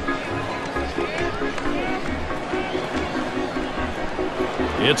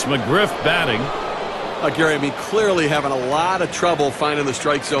 It's McGriff batting. Gary, I mean, clearly having a lot of trouble finding the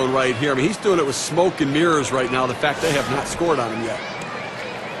strike zone right here. I mean, he's doing it with smoke and mirrors right now. The fact they have not scored on him yet.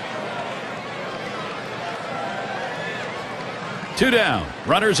 2 down.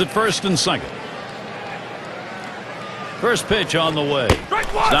 Runners at first and second. First pitch on the way.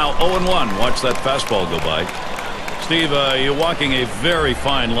 It's now 0-1. Watch that fastball go by. Steve, you're walking a very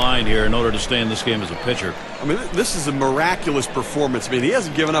fine line here in order to stay in this game as a pitcher. I mean, this is a miraculous performance. I mean, he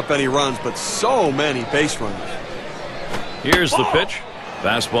hasn't given up any runs, but so many base runners. Here's the pitch.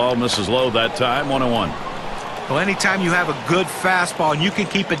 Fastball misses low that time, 1-1. Well, anytime you have a good fastball and you can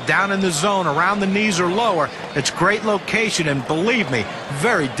keep it down in the zone around the knees or lower, it's great location, and believe me,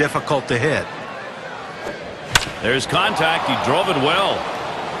 very difficult to hit. There's contact. He drove it well.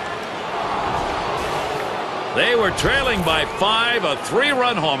 They were trailing by 5, a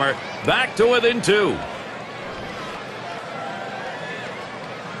 3-run homer, back to within 2.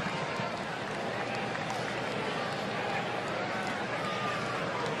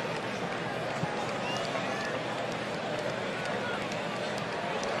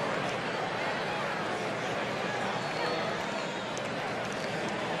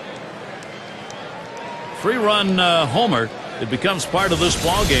 Three-run homer. It becomes part of this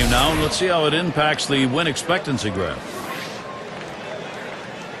ball game now, and let's see how it impacts the win expectancy graph.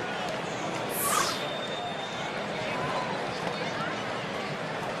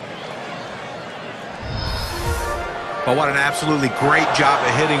 But what an absolutely great job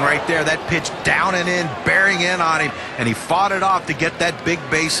of hitting right there. That pitch down and in, bearing in on him, and he fought it off to get that big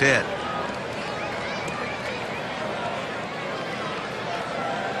base hit.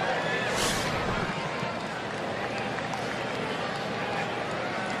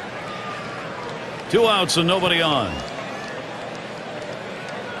 Two outs and nobody on.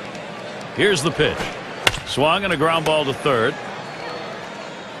 Here's the pitch. Swung and a ground ball to third.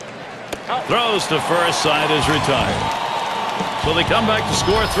 Throws to first, side is retired. So they come back to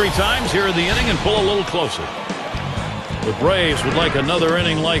score 3 times here in the inning and pull a little closer. The Braves would like another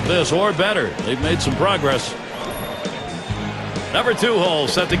inning like this or better. They've made some progress. Number 2 hole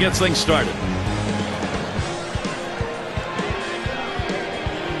set to get things started.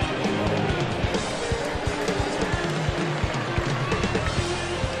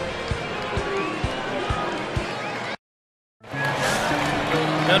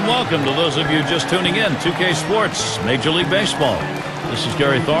 And welcome to those of you just tuning in. 2K Sports, Major League Baseball. This is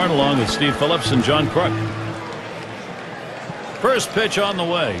Gary Thorne along with Steve Phillips and John Crook. First pitch on the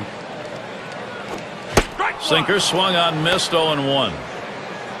way. Sinker swung on, missed, 0-1.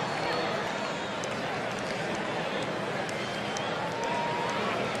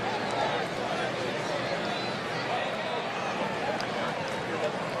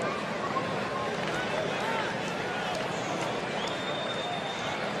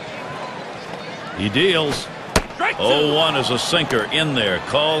 He deals. 0-1 is a sinker in there.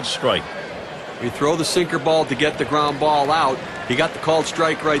 Called strike. We throw the sinker ball to get the ground ball out. He got the called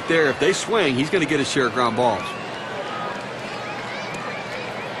strike right there. If they swing, he's going to get his share of ground balls.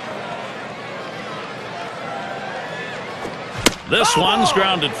 This one's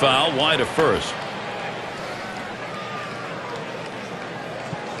grounded foul, wide of first.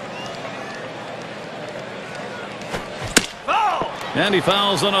 And he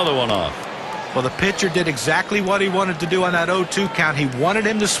fouls another one off. Well, the pitcher did exactly what he wanted to do on that 0-2 count. He wanted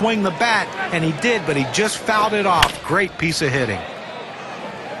him to swing the bat, and he did, but he just fouled it off. Great piece of hitting.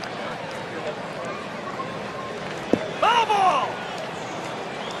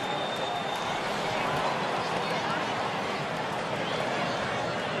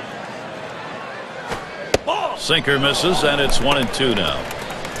 Sinker misses, and it's 1-2 now.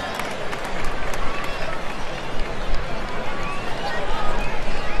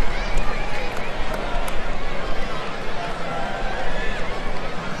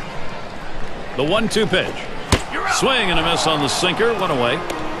 The 1-2 pitch. Swing and a miss on the sinker. One away.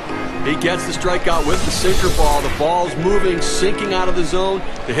 He gets the strikeout with the sinker ball. The ball's moving, sinking out of the zone.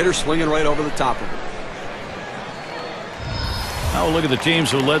 The hitter swinging right over the top of it. Now we'll look at the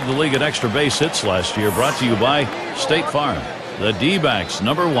teams who led the league at extra base hits last year. Brought to you by State Farm. The D-backs,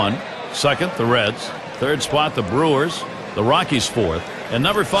 #1. Second, the Reds. Third spot, the Brewers. The Rockies, fourth. And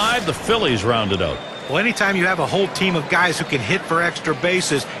 #5, the Phillies rounded out. Well, anytime you have a whole team of guys who can hit for extra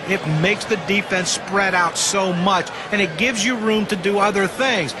bases, it makes the defense spread out so much, and it gives you room to do other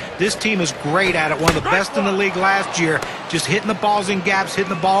things. This team is great at it, one of the best in the league last year, just hitting the balls in gaps,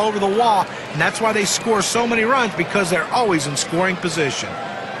 hitting the ball over the wall, and that's why they score so many runs, because they're always in scoring position.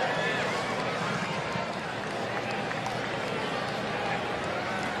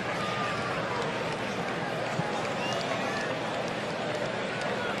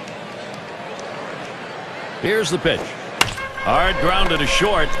 Here's the pitch. Hard grounded to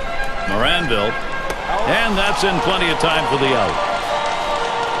short. Moranville. And that's in plenty of time for the out.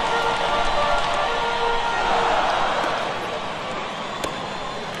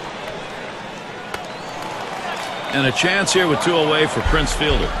 And a chance here with 2 away for Prince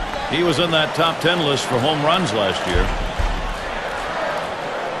Fielder. He was in that top 10 list for home runs last year.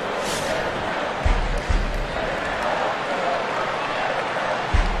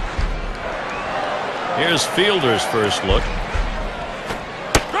 Here's Fielder's first look.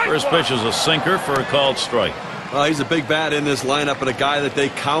 First pitch is a sinker for a called strike. Well, he's a big bat in this lineup and a guy that they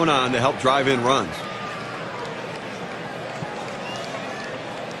count on to help drive in runs.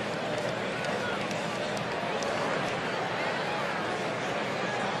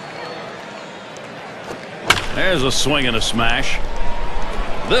 There's a swing and a smash.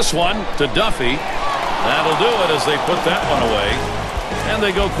 This one to Duffy. That'll do it as they put that one away. And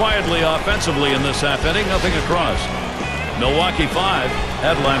they go quietly offensively in this half inning. Nothing across. Milwaukee 5,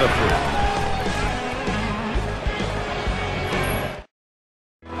 Atlanta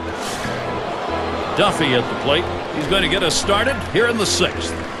 3. Duffy at the plate. He's going to get us started here in the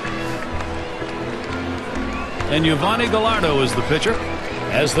 6th. And Yovani Gallardo is the pitcher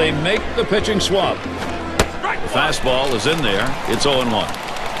as they make the pitching swap. The fastball is in there. It's 0-1.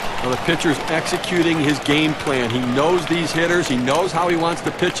 Well, the pitcher's executing his game plan. He knows these hitters. He knows how he wants to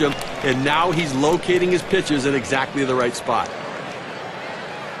pitch them. And now he's locating his pitches in exactly the right spot.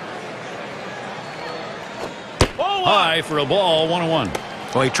 High for a ball, 1-1.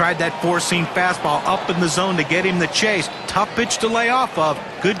 Well, he tried that four-seam fastball up in the zone to get him the chase. Tough pitch to lay off of.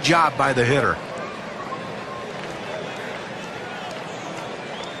 Good job by the hitter.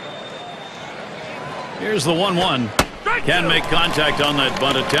 Here's the 1-1. Can make contact on that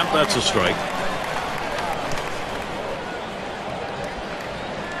bunt attempt. That's a strike.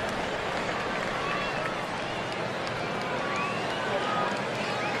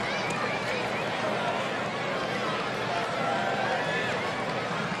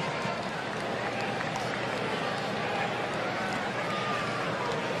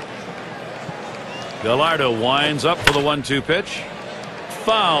 Gallardo winds up for the 1-2 pitch.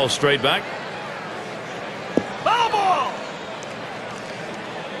 Foul straight back.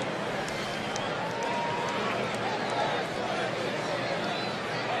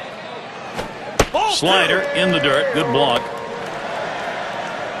 Slider in the dirt. Good block.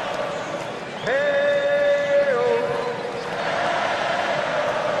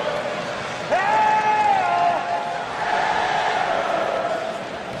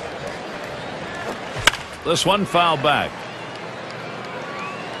 This one foul back.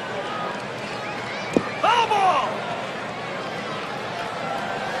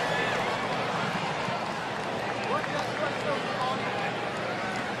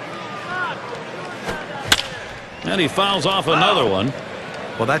 And he fouls off another one.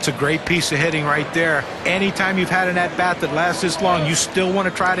 Well, that's a great piece of hitting right there. Anytime you've had an at-bat that lasts this long, you still want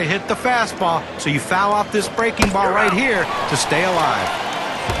to try to hit the fastball. So you foul off this breaking ball right here to stay alive.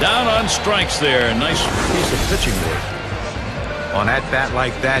 Down on strikes there. Nice piece of pitching work. On that bat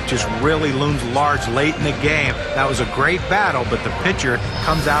like that just really looms large late in the game. That was a great battle, but the pitcher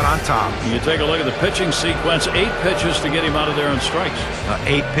comes out on top. You take a look at the pitching sequence, 8 pitches to get him out of there on strikes.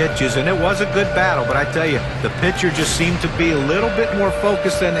 8 pitches, and it was a good battle, but I tell you, the pitcher just seemed to be a little bit more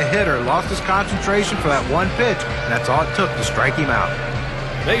focused than the hitter. Lost his concentration for that one pitch, and that's all it took to strike him out.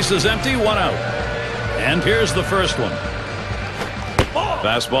 Base is empty, 1 out. And here's the first one.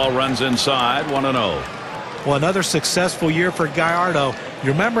 Fastball runs inside, 1-0. Well, another successful year for Gallardo.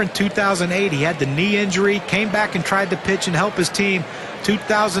 You remember in 2008, he had the knee injury, came back and tried to pitch and help his team.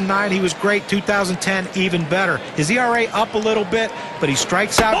 2009, he was great. 2010, even better. His ERA up a little bit, but he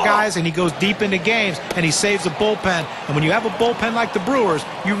strikes out guys and he goes deep into games and he saves the bullpen. And when you have a bullpen like the Brewers,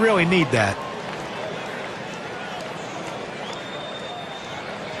 you really need that.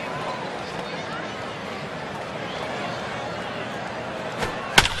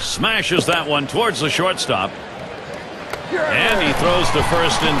 Smashes that one towards the shortstop. And he throws to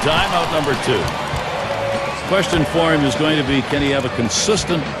first in time, out number 2. Question for him is going to be, can he have a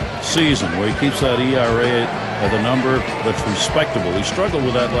consistent season where he keeps that ERA at a number that's respectable? He struggled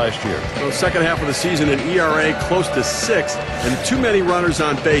with that last year. Well, second half of the season, an ERA close to 6 and too many runners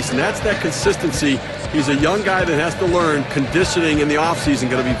on base, and that's that consistency. He's a young guy that has to learn conditioning in the offseason.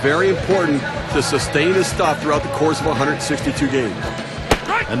 Going to be very important to sustain his stuff throughout the course of 162 games.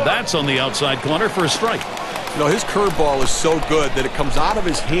 And that's on the outside corner for a strike. You know, his curveball is so good that it comes out of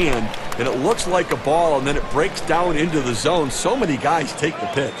his hand and it looks like a ball and then it breaks down into the zone. So many guys take the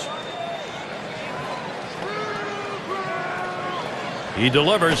pitch. He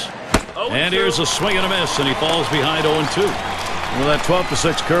delivers. And here's a swing and a miss, and he falls behind 0-2. With that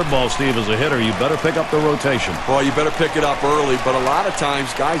 12-6 curveball, Steve, as a hitter, you better pick up the rotation. Well, you better pick it up early, but a lot of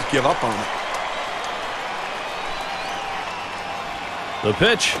times guys give up on it. The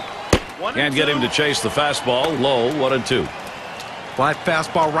pitch. Can't get him to chase the fastball. Low, 1-2. Well, that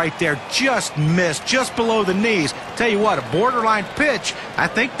fastball right there just missed, just below the knees. Tell you what, a borderline pitch. I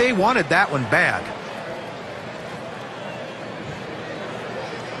think they wanted that one bad.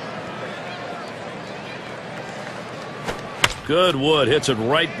 Goodwood hits it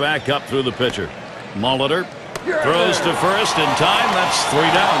right back up through the pitcher. Molitor throws to first in time. That's 3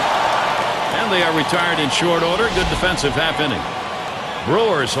 down. And they are retired in short order. Good defensive half inning.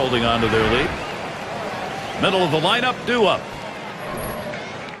 Brewers holding on to their lead. Middle of the lineup, due up.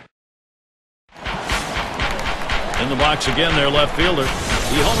 In the box again, their left fielder.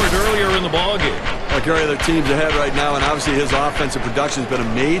 He homered earlier in the ballgame. Well, Gary, their team's ahead right now, and obviously his offensive production has been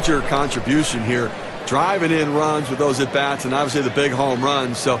a major contribution here. Driving in runs with those at-bats, and obviously the big home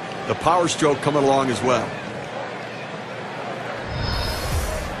runs. So the power stroke coming along as well.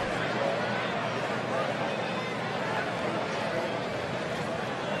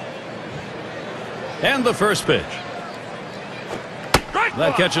 And the first pitch.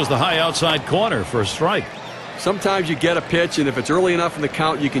 That catches the high outside corner for a strike. Sometimes you get a pitch, and if it's early enough in the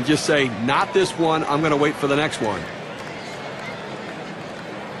count, you can just say, not this one, I'm going to wait for the next one.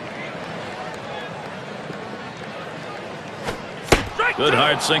 Good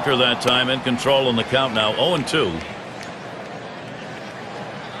hard sinker that time, in control in the count now, 0-2.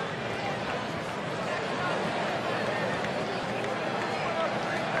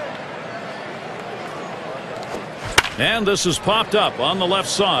 And this is popped up on the left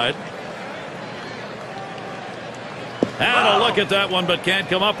side. And a look at that one, but can't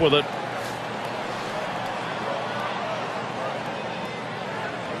come up with it.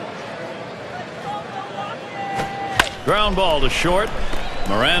 Ground ball to short.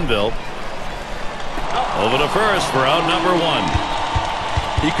 Moranville over to first for out number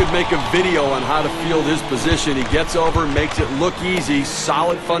 1. He could make a video on how to field his position. He gets over, makes it look easy,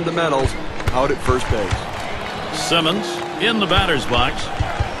 solid fundamentals out at first base. Simmons in the batter's box.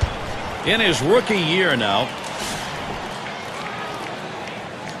 In his rookie year now.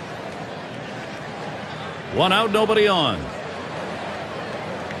 One out, nobody on.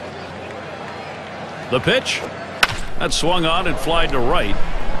 The pitch. That swung on and flied to right.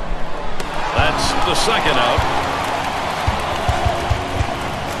 That's the second out.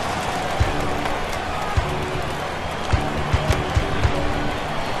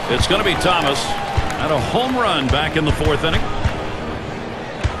 It's going to be Thomas. And a home run back in the 4th inning.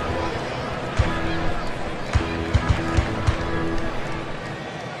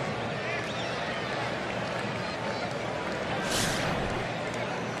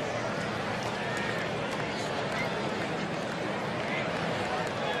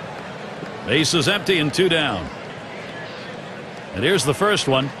 Base is empty and 2 down. And here's the first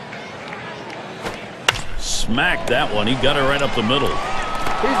one. Smacked that one. He got it right up the middle.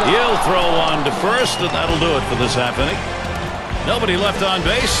 He'll throw one to first, and that'll do it for this half inning. Nobody left on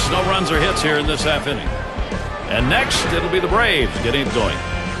base. No runs or hits here in this half inning. And next, it'll be the Braves getting it going.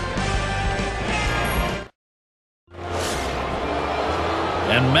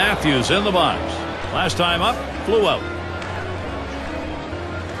 And Matthews in the box. Last time up, flew out.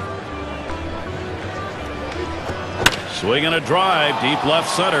 Swing and a drive, deep left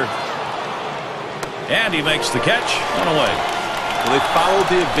center. And he makes the catch and away. Well, they followed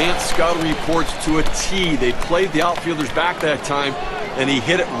the advanced scouting reports to a T. They played the outfielders back that time, and he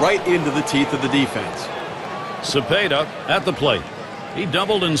hit it right into the teeth of the defense. Cepeda at the plate. He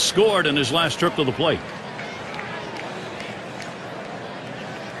doubled and scored in his last trip to the plate.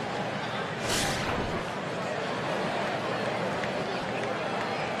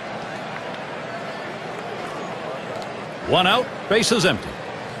 One out, bases empty.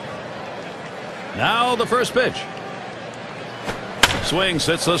 Now the first pitch. Swing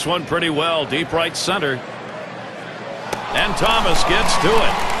sits this one pretty well, deep right center. And Thomas gets to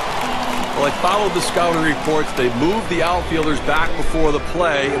it. Well, they followed the scouting reports. They moved the outfielders back before the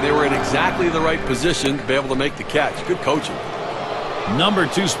play, and they were in exactly the right position to be able to make the catch. Good coaching. Number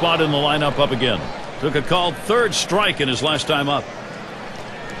 2 spot in the lineup up again. Took a called third strike in his last time up.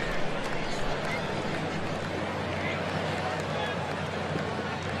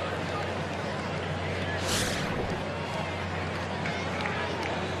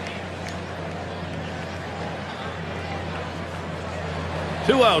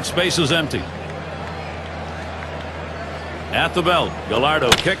 Two outs, bases empty. At the belt,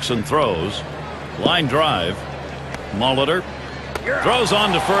 Gallardo kicks and throws. Line drive. Molitor throws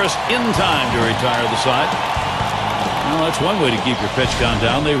on to first in time to retire the side. Well, that's one way to keep your pitch count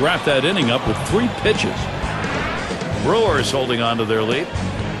down. They wrap that inning up with 3 pitches. Brewers holding on to their lead.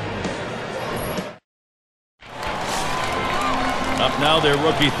 Up now their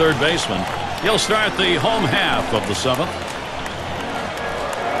rookie third baseman. He'll start the home half of the 7th.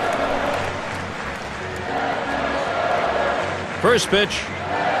 First pitch.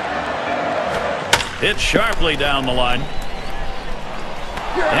 Hit sharply down the line.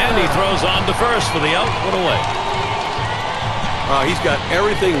 And he throws on to first for the out. Put away. He's got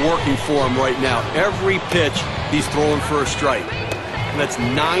everything working for him right now. Every pitch he's throwing for a strike. And that's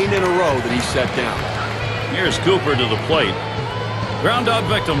 9 in a row that he's set down. Here's Cooper to the plate. Ground out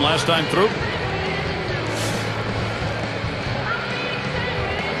victim last time through.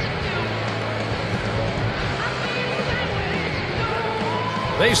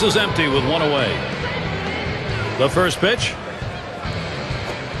 Bases empty with 1 away. The first pitch.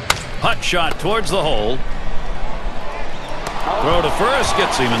 Hot shot towards the hole. Throw to first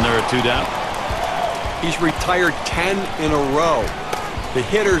gets him, and there are 2 down. He's retired 10 in a row. The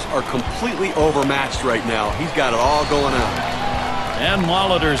hitters are completely overmatched right now. He's got it all going on. And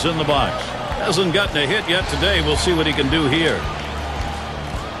Molitor's in the box. Hasn't gotten a hit yet today. We'll see what he can do here.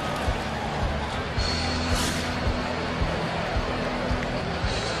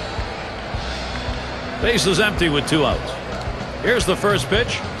 Bases empty with 2 outs. Here's the first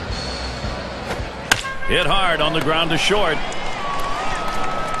pitch. Hit hard on the ground to short.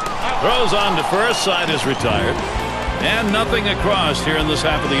 Throws on to first. Side is retired. And nothing across here in this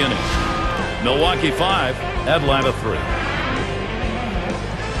half of the inning. Milwaukee 5, Atlanta 3.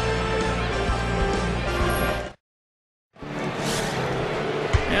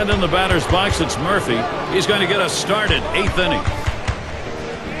 And in the batter's box, it's Murphy. He's going to get us started, 8th inning.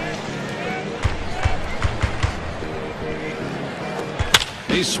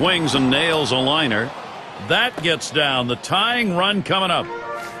 He swings and nails a liner. That gets down. The tying run coming up.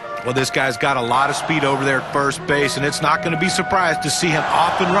 Well, this guy's got a lot of speed over there at first base, and it's not going to be surprised to see him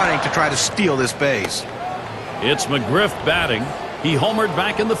off and running to try to steal this base. It's McGriff batting. He homered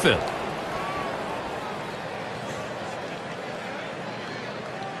back in the 5th.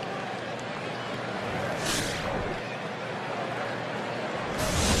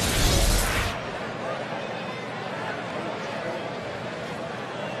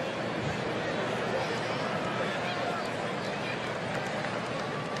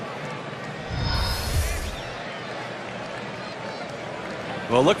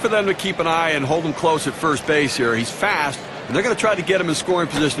 Well, look for them to keep an eye and hold him close at first base here. He's fast, and they're going to try to get him in scoring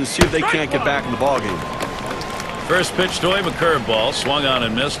position and see if they can't get back in the ballgame. First pitch to him, a curveball. Swung on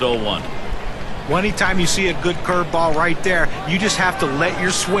and missed 0-1. Well, anytime you see a good curveball right there, you just have to let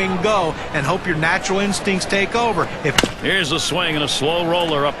your swing go and hope your natural instincts take over. Here's a swing and a slow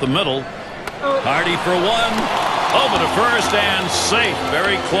roller up the middle. Hardy for 1. Over to first and safe.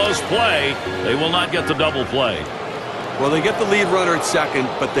 Very close play. They will not get the double play. Well, they get the lead runner at second,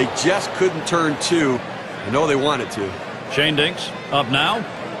 but they just couldn't turn 2. I know they wanted to. Shane Dinks up now.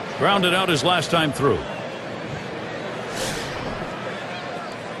 Grounded out his last time through.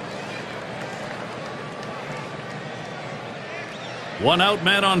 One out,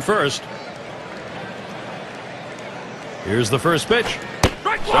 man on first. Here's the first pitch.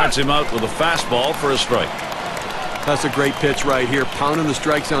 Starts him out with a fastball for a strike. That's a great pitch right here. Pounding the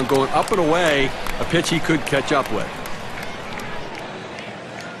strike zone, going up and away. A pitch he could catch up with.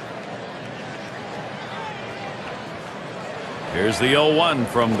 Here's the 0-1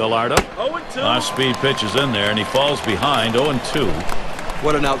 from Gallardo. 0-2. Off-speed pitch is in there, and he falls behind 0-2.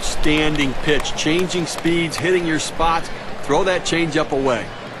 What an outstanding pitch. Changing speeds, hitting your spots. Throw that changeup away.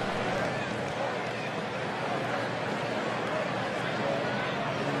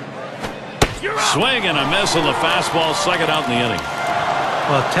 Swing and a miss on the fastball, second out in the inning.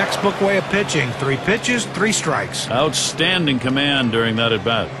 Well, textbook way of pitching. 3 pitches, 3 strikes. Outstanding command during that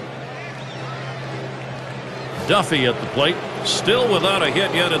at-bat. Duffy at the plate. Still without a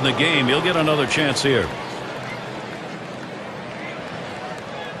hit yet in the game. He'll get another chance here.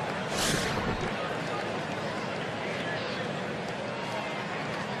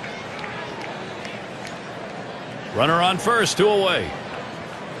 Runner on first, 2 away.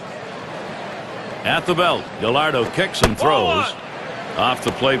 At the belt, Gallardo kicks and throws. Off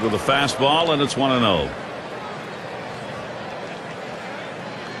the plate with a fastball, and it's 1-0.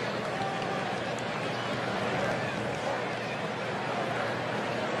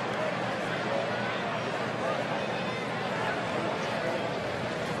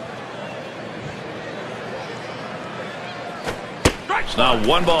 It's now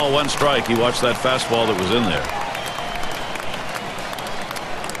 1 ball, 1 strike. He watched that fastball that was in there.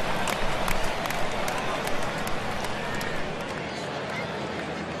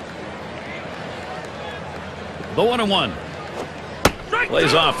 The 1-1.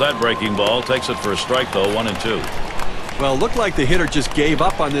 Plays off that breaking ball. Takes it for a strike, though. 1-2. Well, it looked like the hitter just gave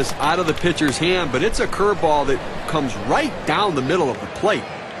up on this out of the pitcher's hand, but it's a curveball that comes right down the middle of the plate.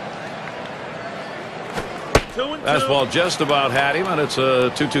 2-2. Fastball just about had him, and it's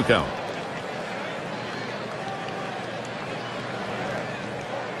a 2-2 count.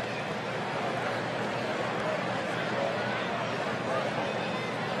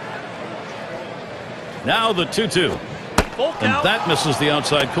 Now the 2-2. And that misses the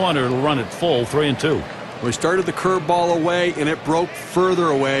outside corner. It'll run it full, 3-2. We started the curveball away, and it broke further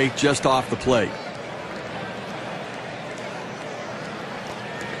away just off the plate.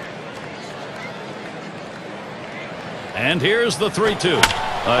 And here's the 3-2.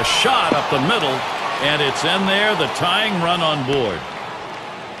 A shot up the middle, and it's in there. The tying run on board.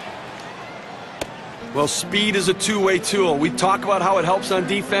 Well, speed is a two-way tool. We talk about how it helps on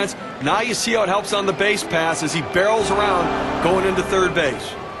defense. Now you see how it helps on the base pass as he barrels around going into third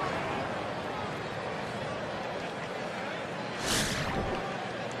base.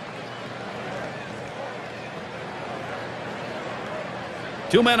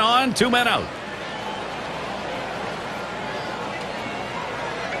 Two men on, 2 men out.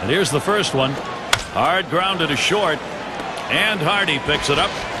 And here's the first one. Hard grounded to short. And Hardy picks it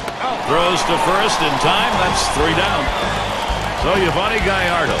up. Throws to first in time. That's 3 down. So Giovanni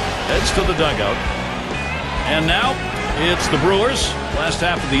Gallardo heads to the dugout. And now it's the Brewers. Last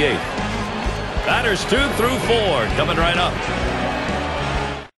half of the 8th. Batters 2 through 4 coming right up.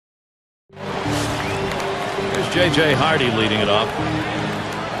 Here's J.J. Hardy leading it off.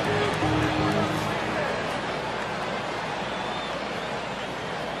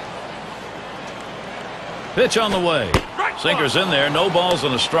 Pitch on the way. Sinker's in there. No balls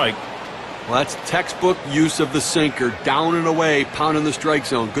and a strike. Well, that's textbook use of the sinker. Down and away, pounding the strike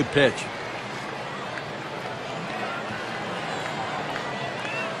zone. Good pitch.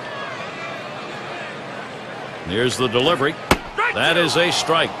 Here's the delivery. That is a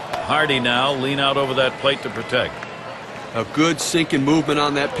strike. Hardy now lean out over that plate to protect. A good sinking movement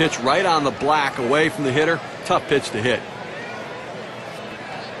on that pitch. Right on the black, away from the hitter. Tough pitch to hit.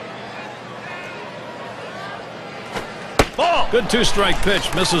 Good 2-strike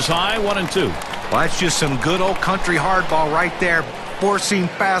pitch. Misses high. 1-2. Well, that's just some good old country hardball right there. Four-seam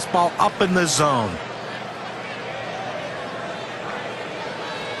fastball up in the zone.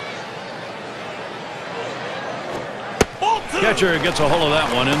 Catcher gets a hold of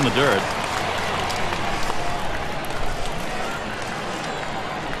that one in the dirt.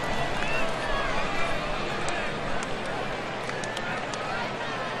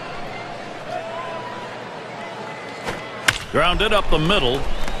 Grounded up the middle.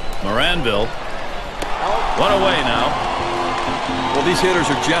 Moranville. 1 away now. Well, these hitters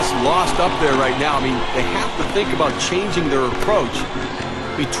are just lost up there right now. I mean, they have to think about changing their approach.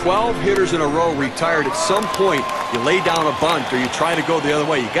 I mean, 12 hitters in a row retired. At some point, you lay down a bunt or you try to go the other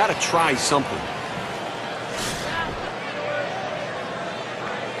way. You got to try something.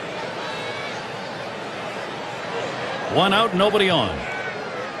 One out, nobody on.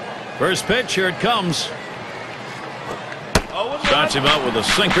 First pitch, here it comes. Starts him out with a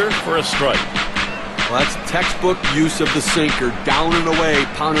sinker for a strike. Well, that's textbook use of the sinker. Down and away,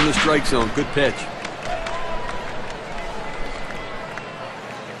 pounding the strike zone. Good pitch.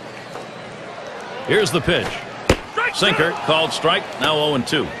 Here's the pitch. Sinker, called strike, now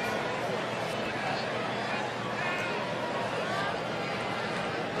 0-2.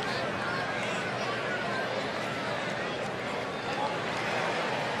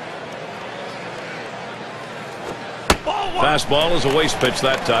 Fastball is a waste pitch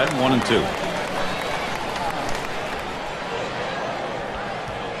that time, 1-2.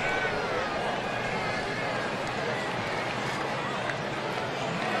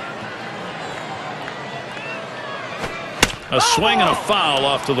 A swing and a foul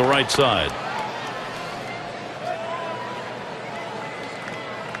off to the right side.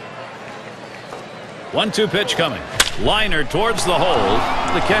 One-two pitch coming. Liner towards the hole.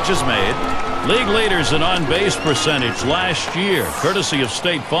 The catch is made. League leaders in on-base percentage last year, courtesy of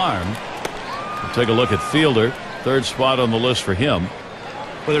State Farm. We'll take a look at Fielder. Third spot on the list for him.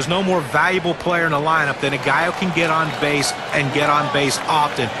 Well, there's no more valuable player in the lineup than a guy who can get on base and get on base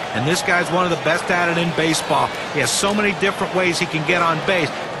often. And this guy's one of the best at it in baseball. He has so many different ways he can get on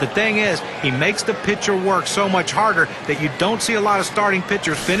base. The thing is, he makes the pitcher work so much harder that you don't see a lot of starting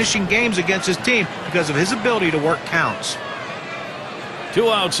pitchers finishing games against his team because of his ability to work counts. 2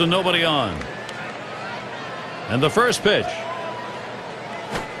 outs and nobody on. And the first pitch.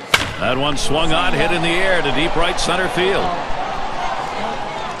 That one swung on, hit in the air to deep right center field.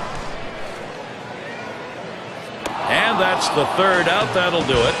 And that's the third out. That'll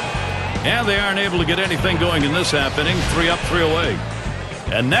do it. And they aren't able to get anything going in this half inning. 3 up, 3 away.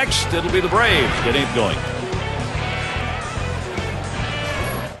 And next, it'll be the Braves getting it going.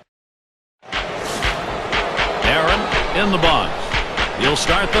 Aaron in the box. He'll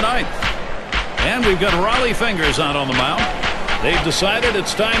start the ninth. And we've got Raleigh Fingers out on the mound. They've decided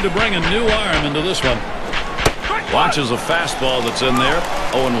it's time to bring a new arm into this one. Watches a fastball that's in there.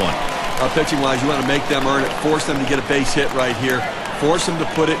 0-1. Pitching-wise, you want to make them earn it. Force them to get a base hit right here. Force them to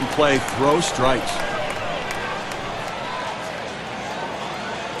put it in play. Throw strikes.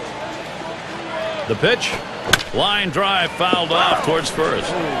 The pitch. Line drive fouled off towards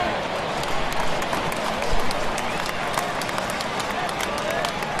first.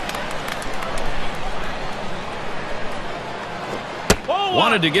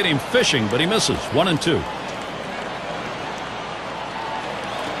 Wanted to get him fishing, but he misses. 1-2.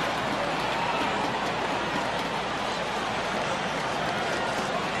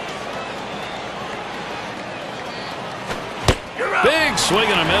 Big swing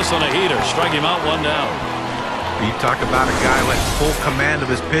and a miss on a heater. Strike him out, 1 down. You talk about a guy with full command of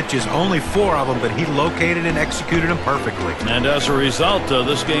his pitches. Only 4 of them, but he located and executed them perfectly. And as a result,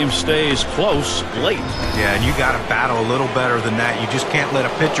 this game stays close late. Yeah, and you got to battle a little better than that. You just can't let a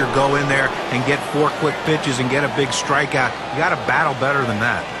pitcher go in there and get 4 quick pitches and get a big strikeout. You got to battle better than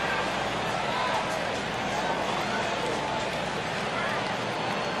that.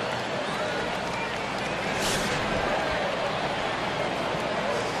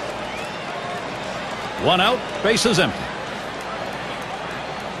 One out, bases empty.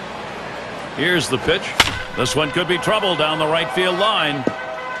 Here's the pitch. This one could be trouble down the right field line.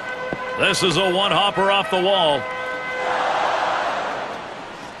 This is a one-hopper off the wall.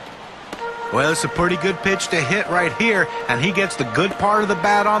 Well, it's a pretty good pitch to hit right here, and he gets the good part of the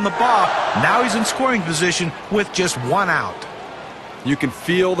bat on the ball. Now he's in scoring position with just 1 out. You can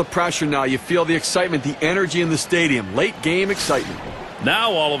feel the pressure now. You feel the excitement, the energy in the stadium. Late game excitement.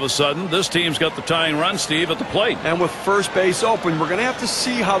 Now, all of a sudden, this team's got the tying run, Steve, at the plate. And with first base open, we're going to have to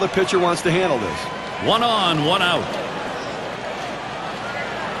see how the pitcher wants to handle this. 1 on, 1 out.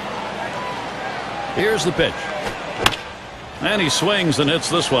 Here's the pitch. And he swings and hits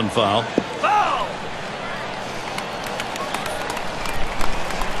this one foul. Foul!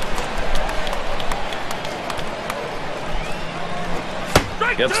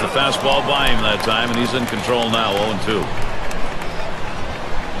 Gets the fastball by him that time, and he's in control now, 0-2.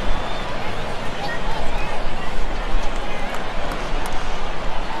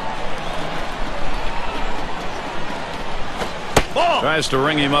 Tries to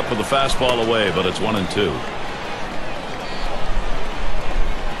ring him up with the fastball away, but it's 1-2.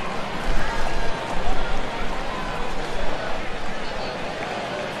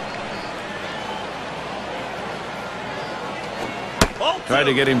 Tried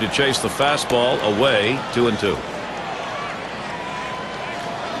to get him to chase the fastball away. 2-2.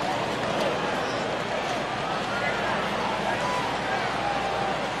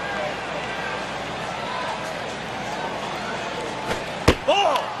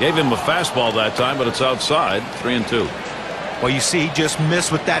 Gave him a fastball that time, but it's outside. 3-2. Well, you see, he just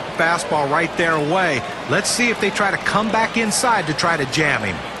missed with that fastball right there away. Let's see if they try to come back inside to try to jam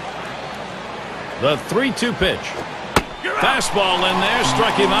him. The 3-2 pitch. Fastball in there.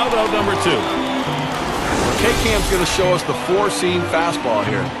 Struck him out number 2. Well, K-Cam's going to show us the four-seam fastball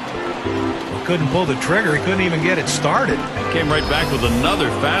here. He couldn't pull the trigger. He couldn't even get it started. Came right back with another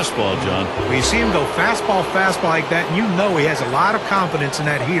fastball, John. Well, you see him go fastball like that, and you know he has a lot of confidence in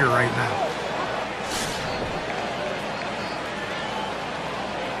that heater right now.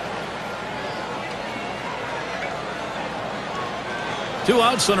 Two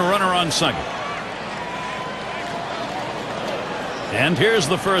outs and a runner on second. And here's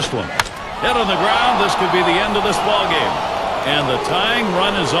the first one. Hit on the ground. This could be the end of this ball game. And the tying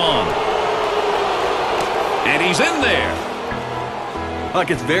run is on. And he's in there. Look,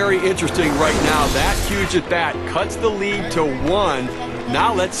 it's very interesting right now. That huge at bat cuts the lead to 1.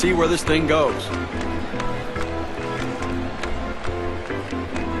 Now let's see where this thing goes.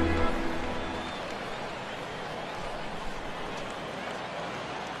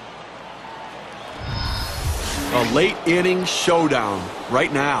 A late inning showdown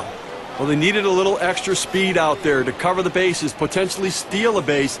right now. Well, they needed a little extra speed out there to cover the bases, potentially steal a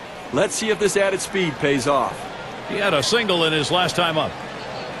base. Let's see if this added speed pays off. He had a single in his last time up.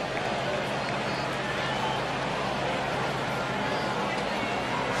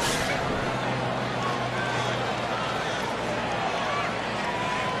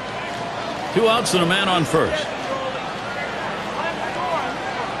 Two outs and a man on first.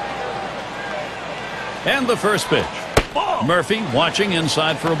 And the first pitch. Murphy watching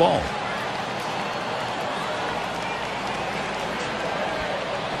inside for a ball.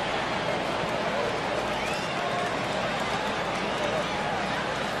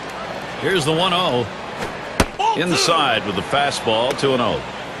 Here's the 1-0. Inside with the fastball, 2-0.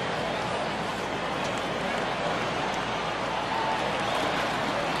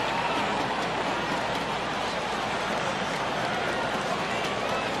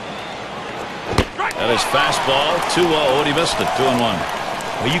 That is fastball, 2-0, and he missed it, 2-1.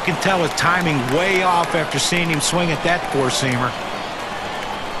 Well, you can tell his timing way off after seeing him swing at that four-seamer.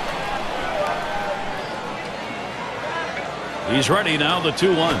 He's ready now, the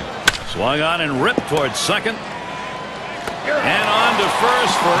 2-1. Swung on and ripped towards second. And on to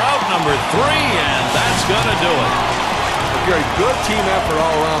first for out number 3, and that's going to do it. A very good team effort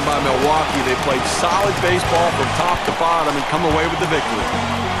all around by Milwaukee. They played solid baseball from top to bottom and come away with the victory.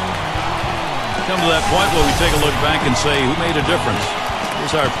 Come to that point where we take a look back and say, who made a difference?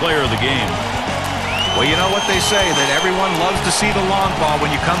 Here's our player of the game. Well, you know what they say, that everyone loves to see the long ball when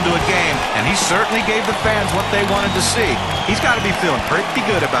you come to a game, and he certainly gave the fans what they wanted to see. He's got to be feeling pretty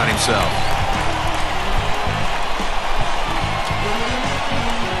good about himself.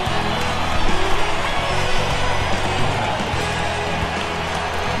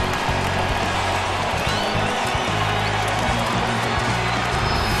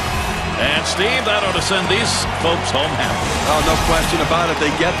 And Steve, that ought to send these folks home happy. Oh, no question about it. They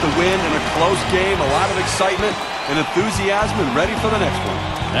get the win in a close game, a lot of excitement and enthusiasm, and ready for the next one.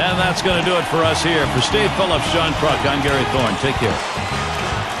 And that's going to do it for us here. For Steve Phillips, John Kruk, I'm Gary Thorne. Take care.